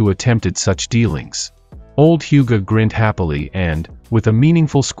those who attempted such dealings. Old Hyuga grinned happily and, with a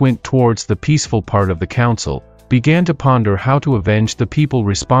meaningful squint towards the peaceful part of the council, began to ponder how to avenge the people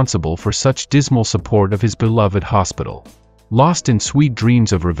responsible for such dismal support of his beloved hospital. Lost in sweet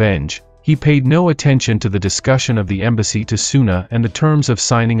dreams of revenge, he paid no attention to the discussion of the embassy to Suna and the terms of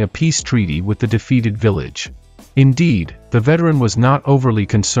signing a peace treaty with the defeated village. Indeed, the veteran was not overly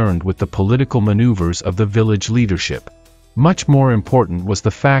concerned with the political maneuvers of the village leadership. Much more important was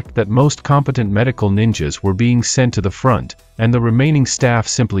the fact that most competent medical ninjas were being sent to the front, and the remaining staff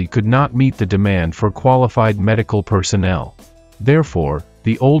simply could not meet the demand for qualified medical personnel. Therefore,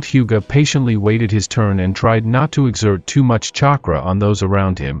 the old Hyuga patiently waited his turn and tried not to exert too much chakra on those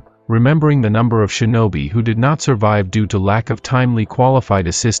around him, remembering the number of shinobi who did not survive due to lack of timely qualified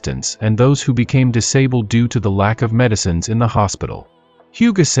assistance and those who became disabled due to the lack of medicines in the hospital.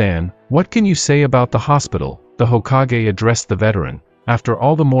 "Hyuga-san, what can you say about the hospital?" the Hokage addressed the veteran, after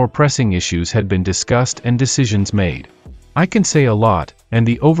all the more pressing issues had been discussed and decisions made. "I can say a lot, and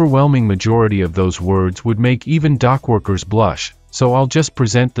the overwhelming majority of those words would make even dockworkers blush, so I'll just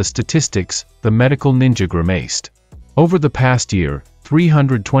present the statistics," the medical ninja grimaced. Over the past year,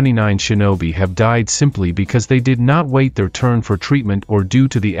 329 shinobi have died simply because they did not wait their turn for treatment or due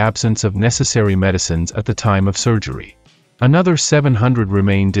to the absence of necessary medicines at the time of surgery. Another 700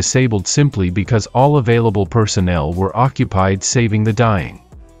 remained disabled simply because all available personnel were occupied saving the dying.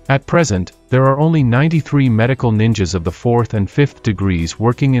 At present, there are only 93 medical ninjas of the 4th and 5th degrees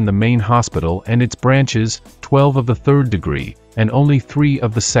working in the main hospital and its branches, 12 of the 3rd degree, and only 3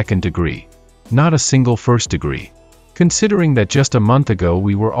 of the 2nd degree. Not a single 1st degree. Considering that just a month ago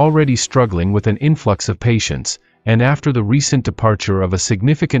we were already struggling with an influx of patients, and after the recent departure of a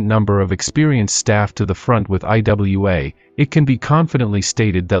significant number of experienced staff to the front with IWA, it can be confidently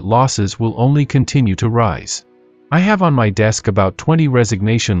stated that losses will only continue to rise. I have on my desk about 20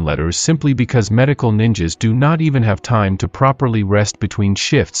 resignation letters simply because medical ninjas do not even have time to properly rest between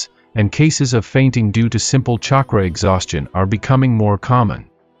shifts, and cases of fainting due to simple chakra exhaustion are becoming more common.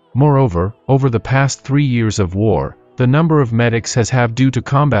 Moreover, over the past 3 years of war, the number of medics has halved due to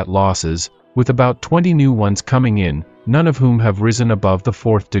combat losses, with about 20 new ones coming in, none of whom have risen above the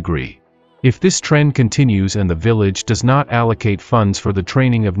 4th degree. If this trend continues and the village does not allocate funds for the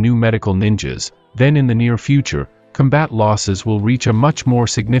training of new medical ninjas, then in the near future, combat losses will reach a much more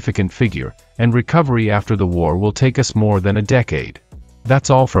significant figure, and recovery after the war will take us more than a decade. That's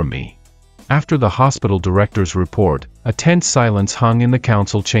all from me. After the hospital director's report, a tense silence hung in the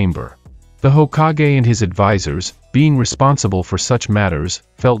council chamber. The Hokage and his advisors, being responsible for such matters,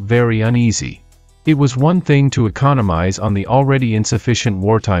 felt very uneasy. It was one thing to economize on the already insufficient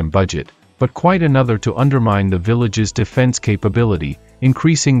wartime budget, but quite another to undermine the village's defense capability,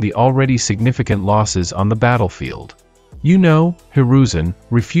 increasing the already significant losses on the battlefield. You know, Hiruzen,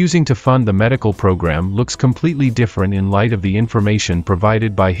 refusing to fund the medical program looks completely different in light of the information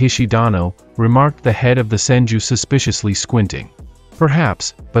provided by Hishidano, remarked the head of the Senju suspiciously squinting.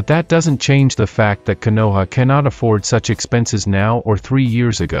 Perhaps, but that doesn't change the fact that Konoha cannot afford such expenses now or 3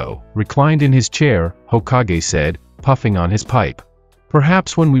 years ago. Reclined in his chair, Hokage said, puffing on his pipe.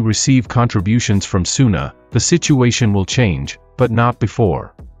 Perhaps when we receive contributions from Suna, the situation will change, but not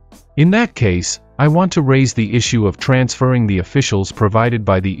before. In that case, I want to raise the issue of transferring the officials provided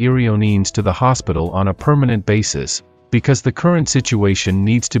by the Irionines to the hospital on a permanent basis, because the current situation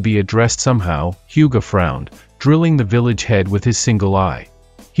needs to be addressed somehow. Hyuga frowned, drilling the village head with his single eye.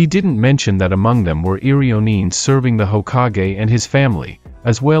 He didn't mention that among them were Irionines serving the Hokage and his family,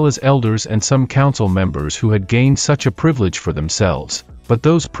 as well as elders and some council members who had gained such a privilege for themselves, but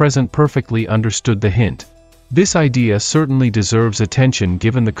those present perfectly understood the hint. This idea certainly deserves attention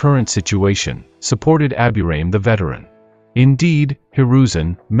given the current situation, supported Aburame the veteran. Indeed,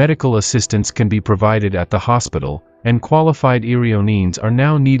 Hiruzen, medical assistance can be provided at the hospital, and qualified Irionines are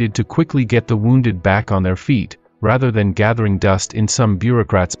now needed to quickly get the wounded back on their feet, rather than gathering dust in some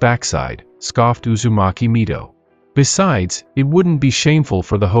bureaucrat's backside, scoffed Uzumaki Mito. Besides, it wouldn't be shameful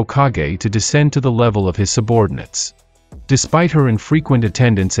for the Hokage to descend to the level of his subordinates. Despite her infrequent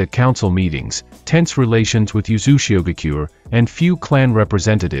attendance at council meetings, tense relations with Uzushigakure, and few clan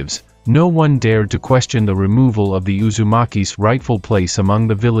representatives, no one dared to question the removal of the Uzumaki's rightful place among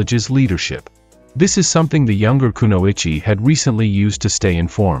the village's leadership. This is something the younger Kunoichi had recently used to stay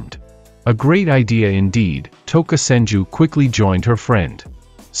informed. A great idea indeed. Toka Senju quickly joined her friend.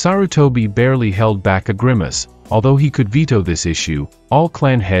 Sarutobi barely held back a grimace. Although he could veto this issue, all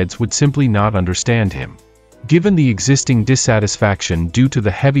clan heads would simply not understand him. Given the existing dissatisfaction due to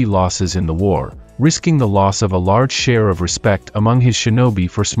the heavy losses in the war, risking the loss of a large share of respect among his shinobi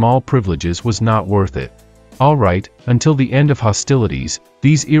for small privileges was not worth it. Alright, until the end of hostilities,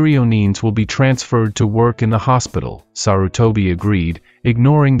 these Irionines will be transferred to work in the hospital, Sarutobi agreed,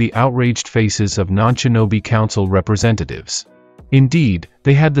 ignoring the outraged faces of non-shinobi council representatives. Indeed,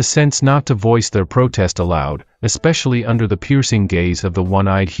 they had the sense not to voice their protest aloud, especially under the piercing gaze of the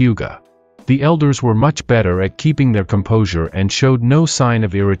one-eyed Hyuga. The elders were much better at keeping their composure and showed no sign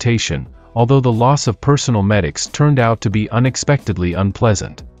of irritation, although the loss of personal medics turned out to be unexpectedly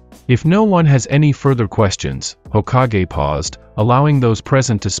unpleasant. If no one has any further questions, Hokage paused, allowing those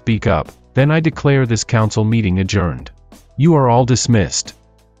present to speak up, then I declare this council meeting adjourned. You are all dismissed.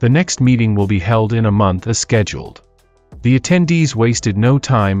 The next meeting will be held in a month as scheduled. The attendees wasted no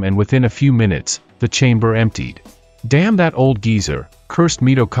time and within a few minutes, the chamber emptied. Damn that old geezer, cursed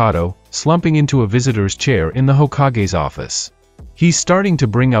Mitokado, slumping into a visitor's chair in the Hokage's office. He's starting to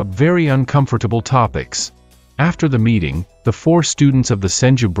bring up very uncomfortable topics. After the meeting, the 4 students of the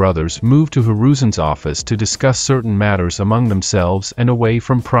Senju brothers moved to Hiruzen's office to discuss certain matters among themselves and away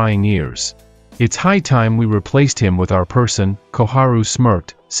from prying ears. It's high time we replaced him with our person, Koharu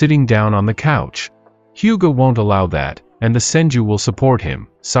smirked, sitting down on the couch. Hyuga won't allow that, and the Senju will support him.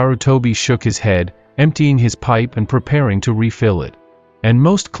 Sarutobi shook his head, emptying his pipe and preparing to refill it. And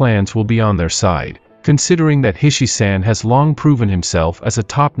most clans will be on their side, considering that Hishi-san has long proven himself as a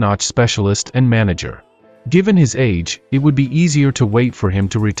top-notch specialist and manager. Given his age, it would be easier to wait for him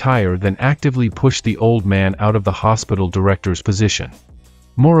to retire than actively push the old man out of the hospital director's position.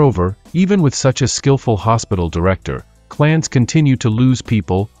 Moreover, even with such a skillful hospital director, clans continue to lose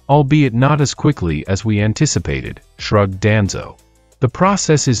people, albeit not as quickly as we anticipated, shrugged Danzo. The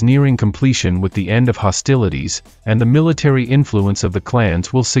process is nearing completion with the end of hostilities, and the military influence of the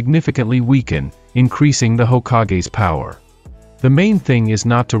clans will significantly weaken, increasing the Hokage's power. The main thing is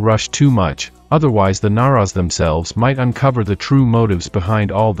not to rush too much, otherwise the Naras themselves might uncover the true motives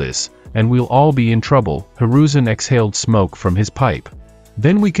behind all this, and we'll all be in trouble. Hiruzen exhaled smoke from his pipe.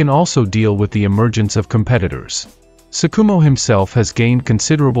 Then we can also deal with the emergence of competitors. Tsukumo himself has gained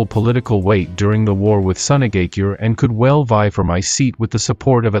considerable political weight during the war with Sunagakure and could well vie for my seat with the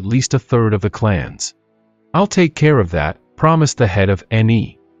support of at least a third of the clans. I'll take care of that, promised the head of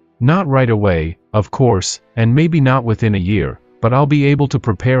NE. Not right away, of course, and maybe not within a year, but I'll be able to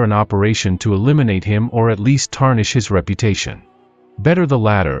prepare an operation to eliminate him or at least tarnish his reputation. Better the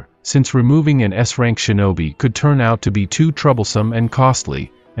latter, since removing an S-rank shinobi could turn out to be too troublesome and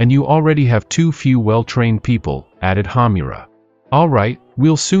costly, and you already have too few well-trained people, added Hamura. Alright,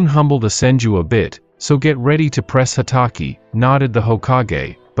 we'll soon humble the Senju a bit, so get ready to press Hataki, nodded the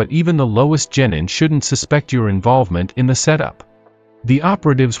Hokage, but even the lowest genin shouldn't suspect your involvement in the setup. The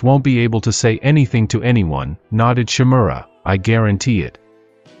operatives won't be able to say anything to anyone, nodded Shimura, I guarantee it.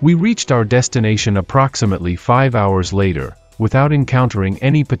 We reached our destination approximately 5 hours later, without encountering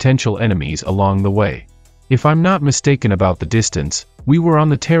any potential enemies along the way. If I'm not mistaken about the distance, we were on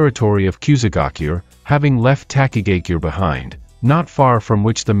the territory of Kusagakure, having left Takigakure behind, not far from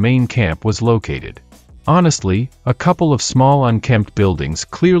which the main camp was located. Honestly, a couple of small unkempt buildings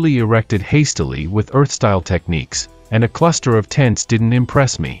clearly erected hastily with Earth-style techniques, and a cluster of tents didn't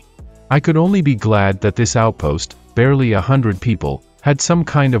impress me. I could only be glad that this outpost, barely 100 people, had some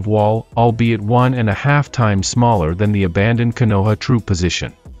kind of wall, albeit 1.5 times smaller than the abandoned Konoha troop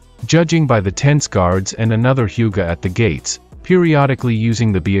position. Judging by the tents guards and another Hyuga at the gates, periodically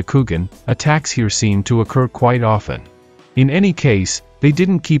using the Byakugan, attacks here seemed to occur quite often. In any case, they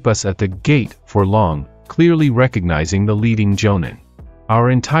didn't keep us at the gate for long, clearly recognizing the leading Jonin. Our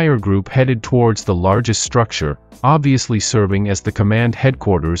entire group headed towards the largest structure, obviously serving as the command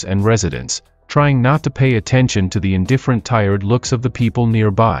headquarters and residence, trying not to pay attention to the indifferent tired looks of the people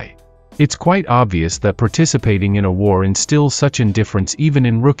nearby. It's quite obvious that participating in a war instills such indifference even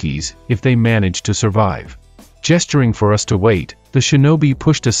in rookies, if they manage to survive. Gesturing for us to wait, the shinobi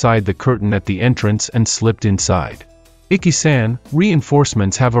pushed aside the curtain at the entrance and slipped inside. "Iki-san,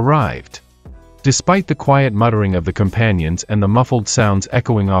 reinforcements have arrived." Despite the quiet muttering of the companions and the muffled sounds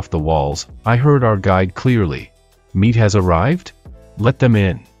echoing off the walls, I heard our guide clearly. "Meat has arrived? Let them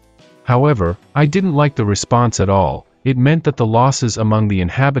in." However, I didn't like the response at all. It meant that the losses among the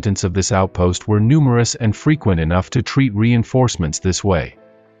inhabitants of this outpost were numerous and frequent enough to treat reinforcements this way.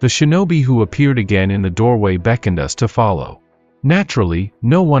 The shinobi who appeared again in the doorway beckoned us to follow. Naturally,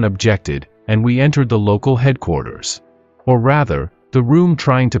 no one objected, and we entered the local headquarters. Or rather, the room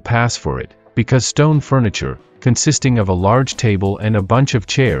trying to pass for it, because stone furniture, consisting of a large table and a bunch of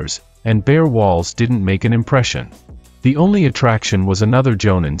chairs, and bare walls didn't make an impression. The only attraction was another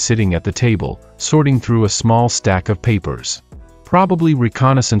Jonin sitting at the table, sorting through a small stack of papers. Probably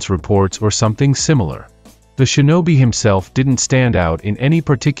reconnaissance reports or something similar. The shinobi himself didn't stand out in any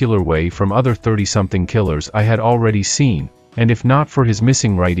particular way from other 30-something killers I had already seen, and if not for his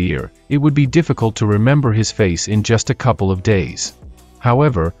missing right ear, it would be difficult to remember his face in just a couple of days.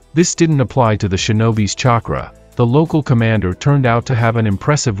 However, this didn't apply to the shinobi's chakra. The local commander turned out to have an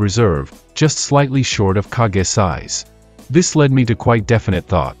impressive reserve, just slightly short of Kage size. This led me to quite definite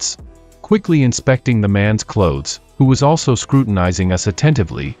thoughts. Quickly inspecting the man's clothes, who was also scrutinizing us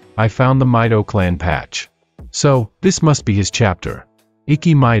attentively, I found the Maido clan patch. So, this must be his chapter.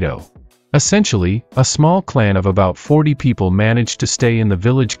 Iki Maido. Essentially, a small clan of about 40 people managed to stay in the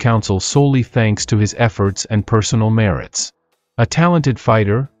village council solely thanks to his efforts and personal merits. A talented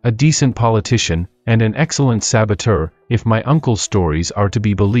fighter, a decent politician, and an excellent saboteur, if my uncle's stories are to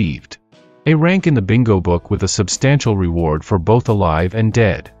be believed. A rank in the bingo book with a substantial reward for both alive and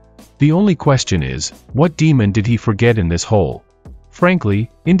dead. The only question is, what demon did he forget in this hole? Frankly,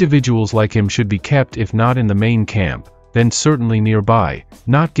 individuals like him should be kept if not in the main camp, then certainly nearby,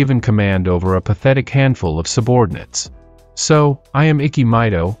 not given command over a pathetic handful of subordinates. So, I am Iki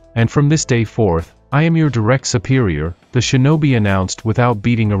Maido, and from this day forth, I am your direct superior, the shinobi announced without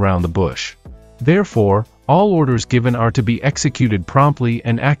beating around the bush. Therefore, all orders given are to be executed promptly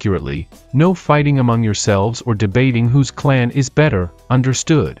and accurately, no fighting among yourselves or debating whose clan is better,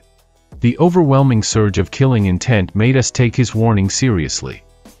 understood? The overwhelming surge of killing intent made us take his warning seriously.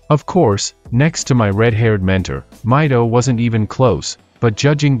 Of course, next to my red-haired mentor, Maido wasn't even close, but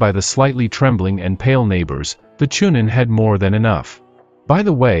judging by the slightly trembling and pale neighbors, the Chunin had more than enough. By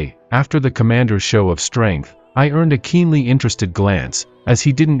the way, after the commander's show of strength, I earned a keenly interested glance, as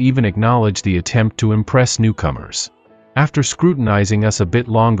he didn't even acknowledge the attempt to impress newcomers. After scrutinizing us a bit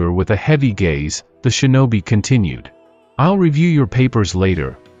longer with a heavy gaze, the shinobi continued. "I'll review your papers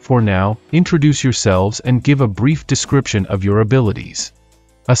later. For now, introduce yourselves and give a brief description of your abilities."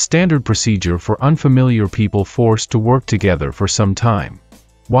 A standard procedure for unfamiliar people forced to work together for some time.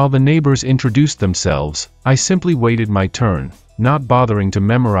 While the neighbors introduced themselves, I simply waited my turn, not bothering to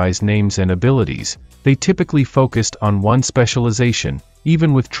memorize names and abilities. They typically focused on one specialization,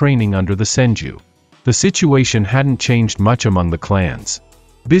 even with training under the Senju. The situation hadn't changed much among the clans.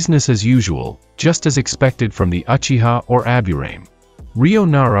 Business as usual, just as expected from the Uchiha or Aburame. Ryo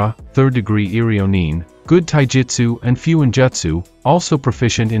Nara, 3rd degree Irionin, good taijutsu and fuinjutsu, also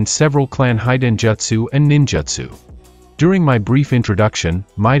proficient in several clan hidenjutsu and ninjutsu. During my brief introduction,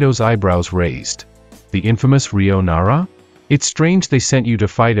 Maido's eyebrows raised. The infamous Ryo Nara? It's strange they sent you to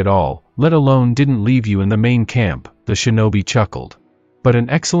fight at all, let alone didn't leave you in the main camp, the shinobi chuckled. But an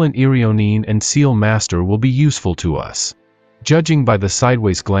excellent Irionin and seal master will be useful to us. Judging by the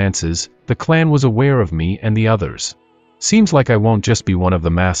sideways glances, the clan was aware of me and the others. Seems like I won't just be one of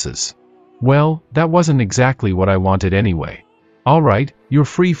the masses. Well, that wasn't exactly what I wanted anyway. Alright, you're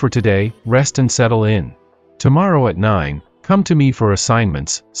free for today, rest and settle in. Tomorrow at 9, come to me for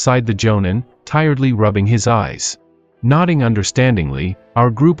assignments, sighed the Jonin, tiredly rubbing his eyes. Nodding understandingly, our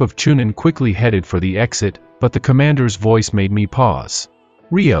group of Chunin quickly headed for the exit, but the commander's voice made me pause.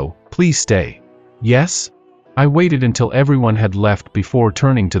 "Rio, please stay." "Yes?" I waited until everyone had left before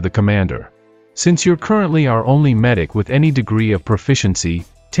turning to the commander. "Since you're currently our only medic with any degree of proficiency,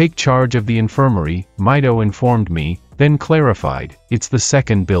 take charge of the infirmary," Mito informed me, then clarified, "It's the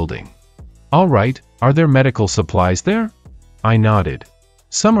second building." "All right, are there medical supplies there?" I nodded.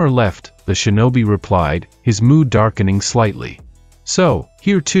 "Some are left," the shinobi replied, his mood darkening slightly. "So,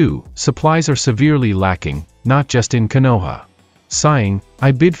 here too, supplies are severely lacking, not just in Konoha." Sighing,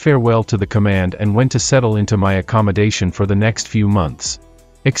 I bid farewell to the command and went to settle into my accommodation for the next few months.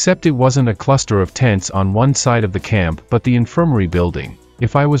 Except it wasn't a cluster of tents on one side of the camp but the infirmary building.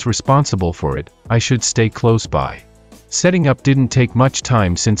 If I was responsible for it, I should stay close by. Setting up didn't take much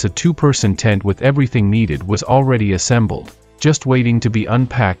time since a two-person tent with everything needed was already assembled, just waiting to be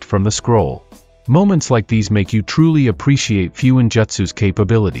unpacked from the scroll. Moments like these make you truly appreciate Fuinjutsu's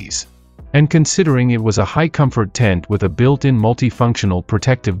capabilities. And considering it was a high-comfort tent with a built-in multifunctional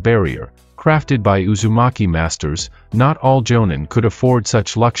protective barrier, crafted by Uzumaki masters, not all jonin could afford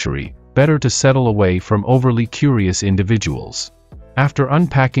such luxury, better to settle away from overly curious individuals. After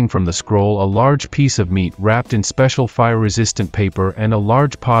unpacking from the scroll a large piece of meat wrapped in special fire-resistant paper and a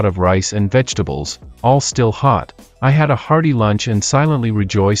large pot of rice and vegetables, all still hot, I had a hearty lunch and silently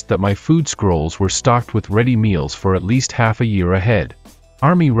rejoiced that my food scrolls were stocked with ready meals for at least half a year ahead.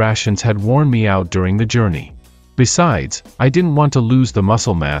 Army rations had worn me out during the journey. Besides, I didn't want to lose the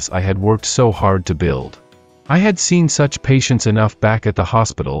muscle mass I had worked so hard to build. I had seen such patients enough back at the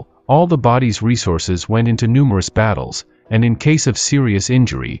hospital. All the body's resources went into numerous battles, and in case of serious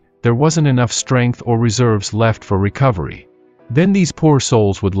injury, there wasn't enough strength or reserves left for recovery. Then these poor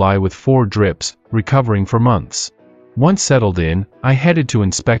souls would lie with 4 drips, recovering for months. Once settled in, I headed to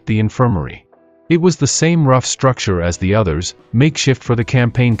inspect the infirmary. It was the same rough structure as the others, makeshift for the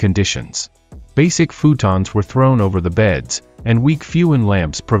campaign conditions. Basic futons were thrown over the beds, and weak fuel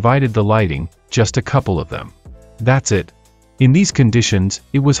lamps provided the lighting, just a couple of them. That's it. In these conditions,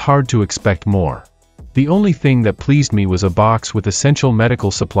 it was hard to expect more. The only thing that pleased me was a box with essential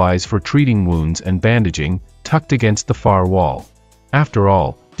medical supplies for treating wounds and bandaging, tucked against the far wall. After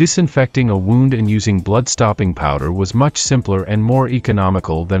all, disinfecting a wound and using blood-stopping powder was much simpler and more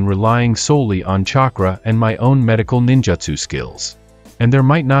economical than relying solely on chakra and my own medical ninjutsu skills. And there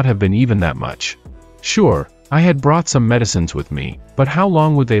might not have been even that much. Sure, I had brought some medicines with me, but how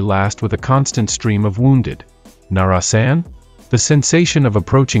long would they last with a constant stream of wounded? "Nara-san?" The sensation of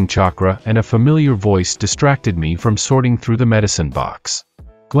approaching chakra and a familiar voice distracted me from sorting through the medicine box.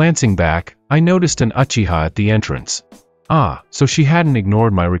 Glancing back, I noticed an Uchiha at the entrance. Ah, so she hadn't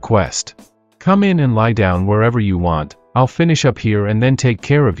ignored my request. "Come in and lie down wherever you want, I'll finish up here and then take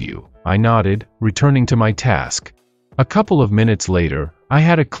care of you," I nodded, returning to my task. A couple of minutes later, I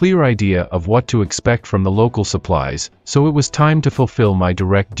had a clear idea of what to expect from the local supplies, so it was time to fulfill my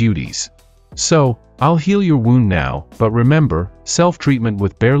direct duties. "So, I'll heal your wound now, but remember, self-treatment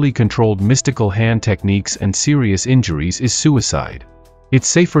with barely controlled mystical hand techniques and serious injuries is suicide. It's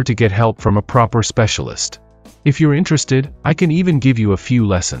safer to get help from a proper specialist. If you're interested, I can even give you a few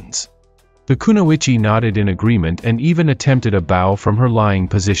lessons." The kunoichi nodded in agreement and even attempted a bow from her lying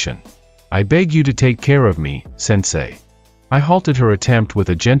position. "I beg you to take care of me, sensei." I halted her attempt with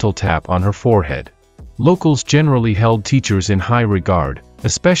a gentle tap on her forehead. Locals generally held teachers in high regard,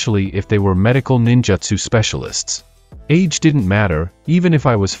 especially if they were medical ninjutsu specialists. Age didn't matter, even if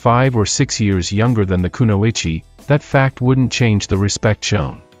I was 5 or 6 years younger than the kunoichi, that fact wouldn't change the respect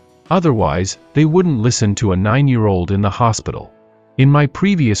shown. Otherwise, they wouldn't listen to a 9-year-old in the hospital. In my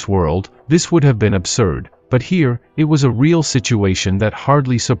previous world, this would have been absurd, but here, it was a real situation that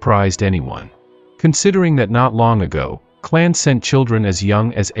hardly surprised anyone. Considering that not long ago, clans sent children as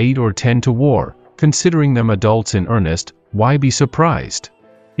young as 8 or 10 to war, considering them adults in earnest, why be surprised?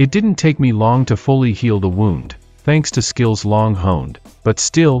 It didn't take me long to fully heal the wound, thanks to skills long honed, but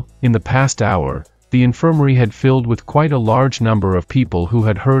still, in the past hour, the infirmary had filled with quite a large number of people who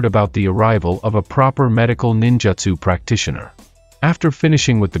had heard about the arrival of a proper medical ninjutsu practitioner. After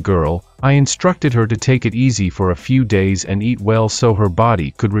finishing with the girl, I instructed her to take it easy for a few days and eat well so her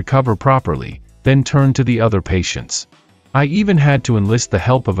body could recover properly, then turn to the other patients. I even had to enlist the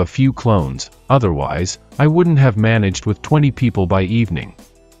help of a few clones, otherwise, I wouldn't have managed with 20 people by evening.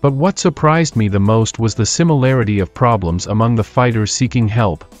 But what surprised me the most was the similarity of problems among the fighters seeking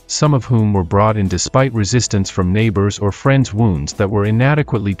help, some of whom were brought in despite resistance from neighbors or friends' wounds that were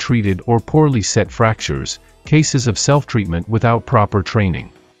inadequately treated or poorly set fractures, cases of self-treatment without proper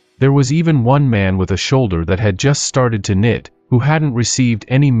training. There was even one man with a shoulder that had just started to knit, who hadn't received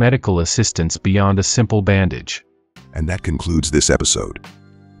any medical assistance beyond a simple bandage. And that concludes this episode.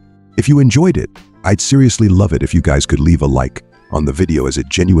 If you enjoyed it, I'd seriously love it if you guys could leave a like on the video, as it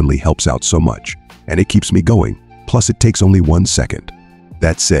genuinely helps out so much, and it keeps me going. Plus, it takes only 1 second.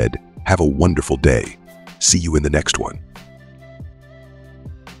 That said, have a wonderful day. See you in the next one.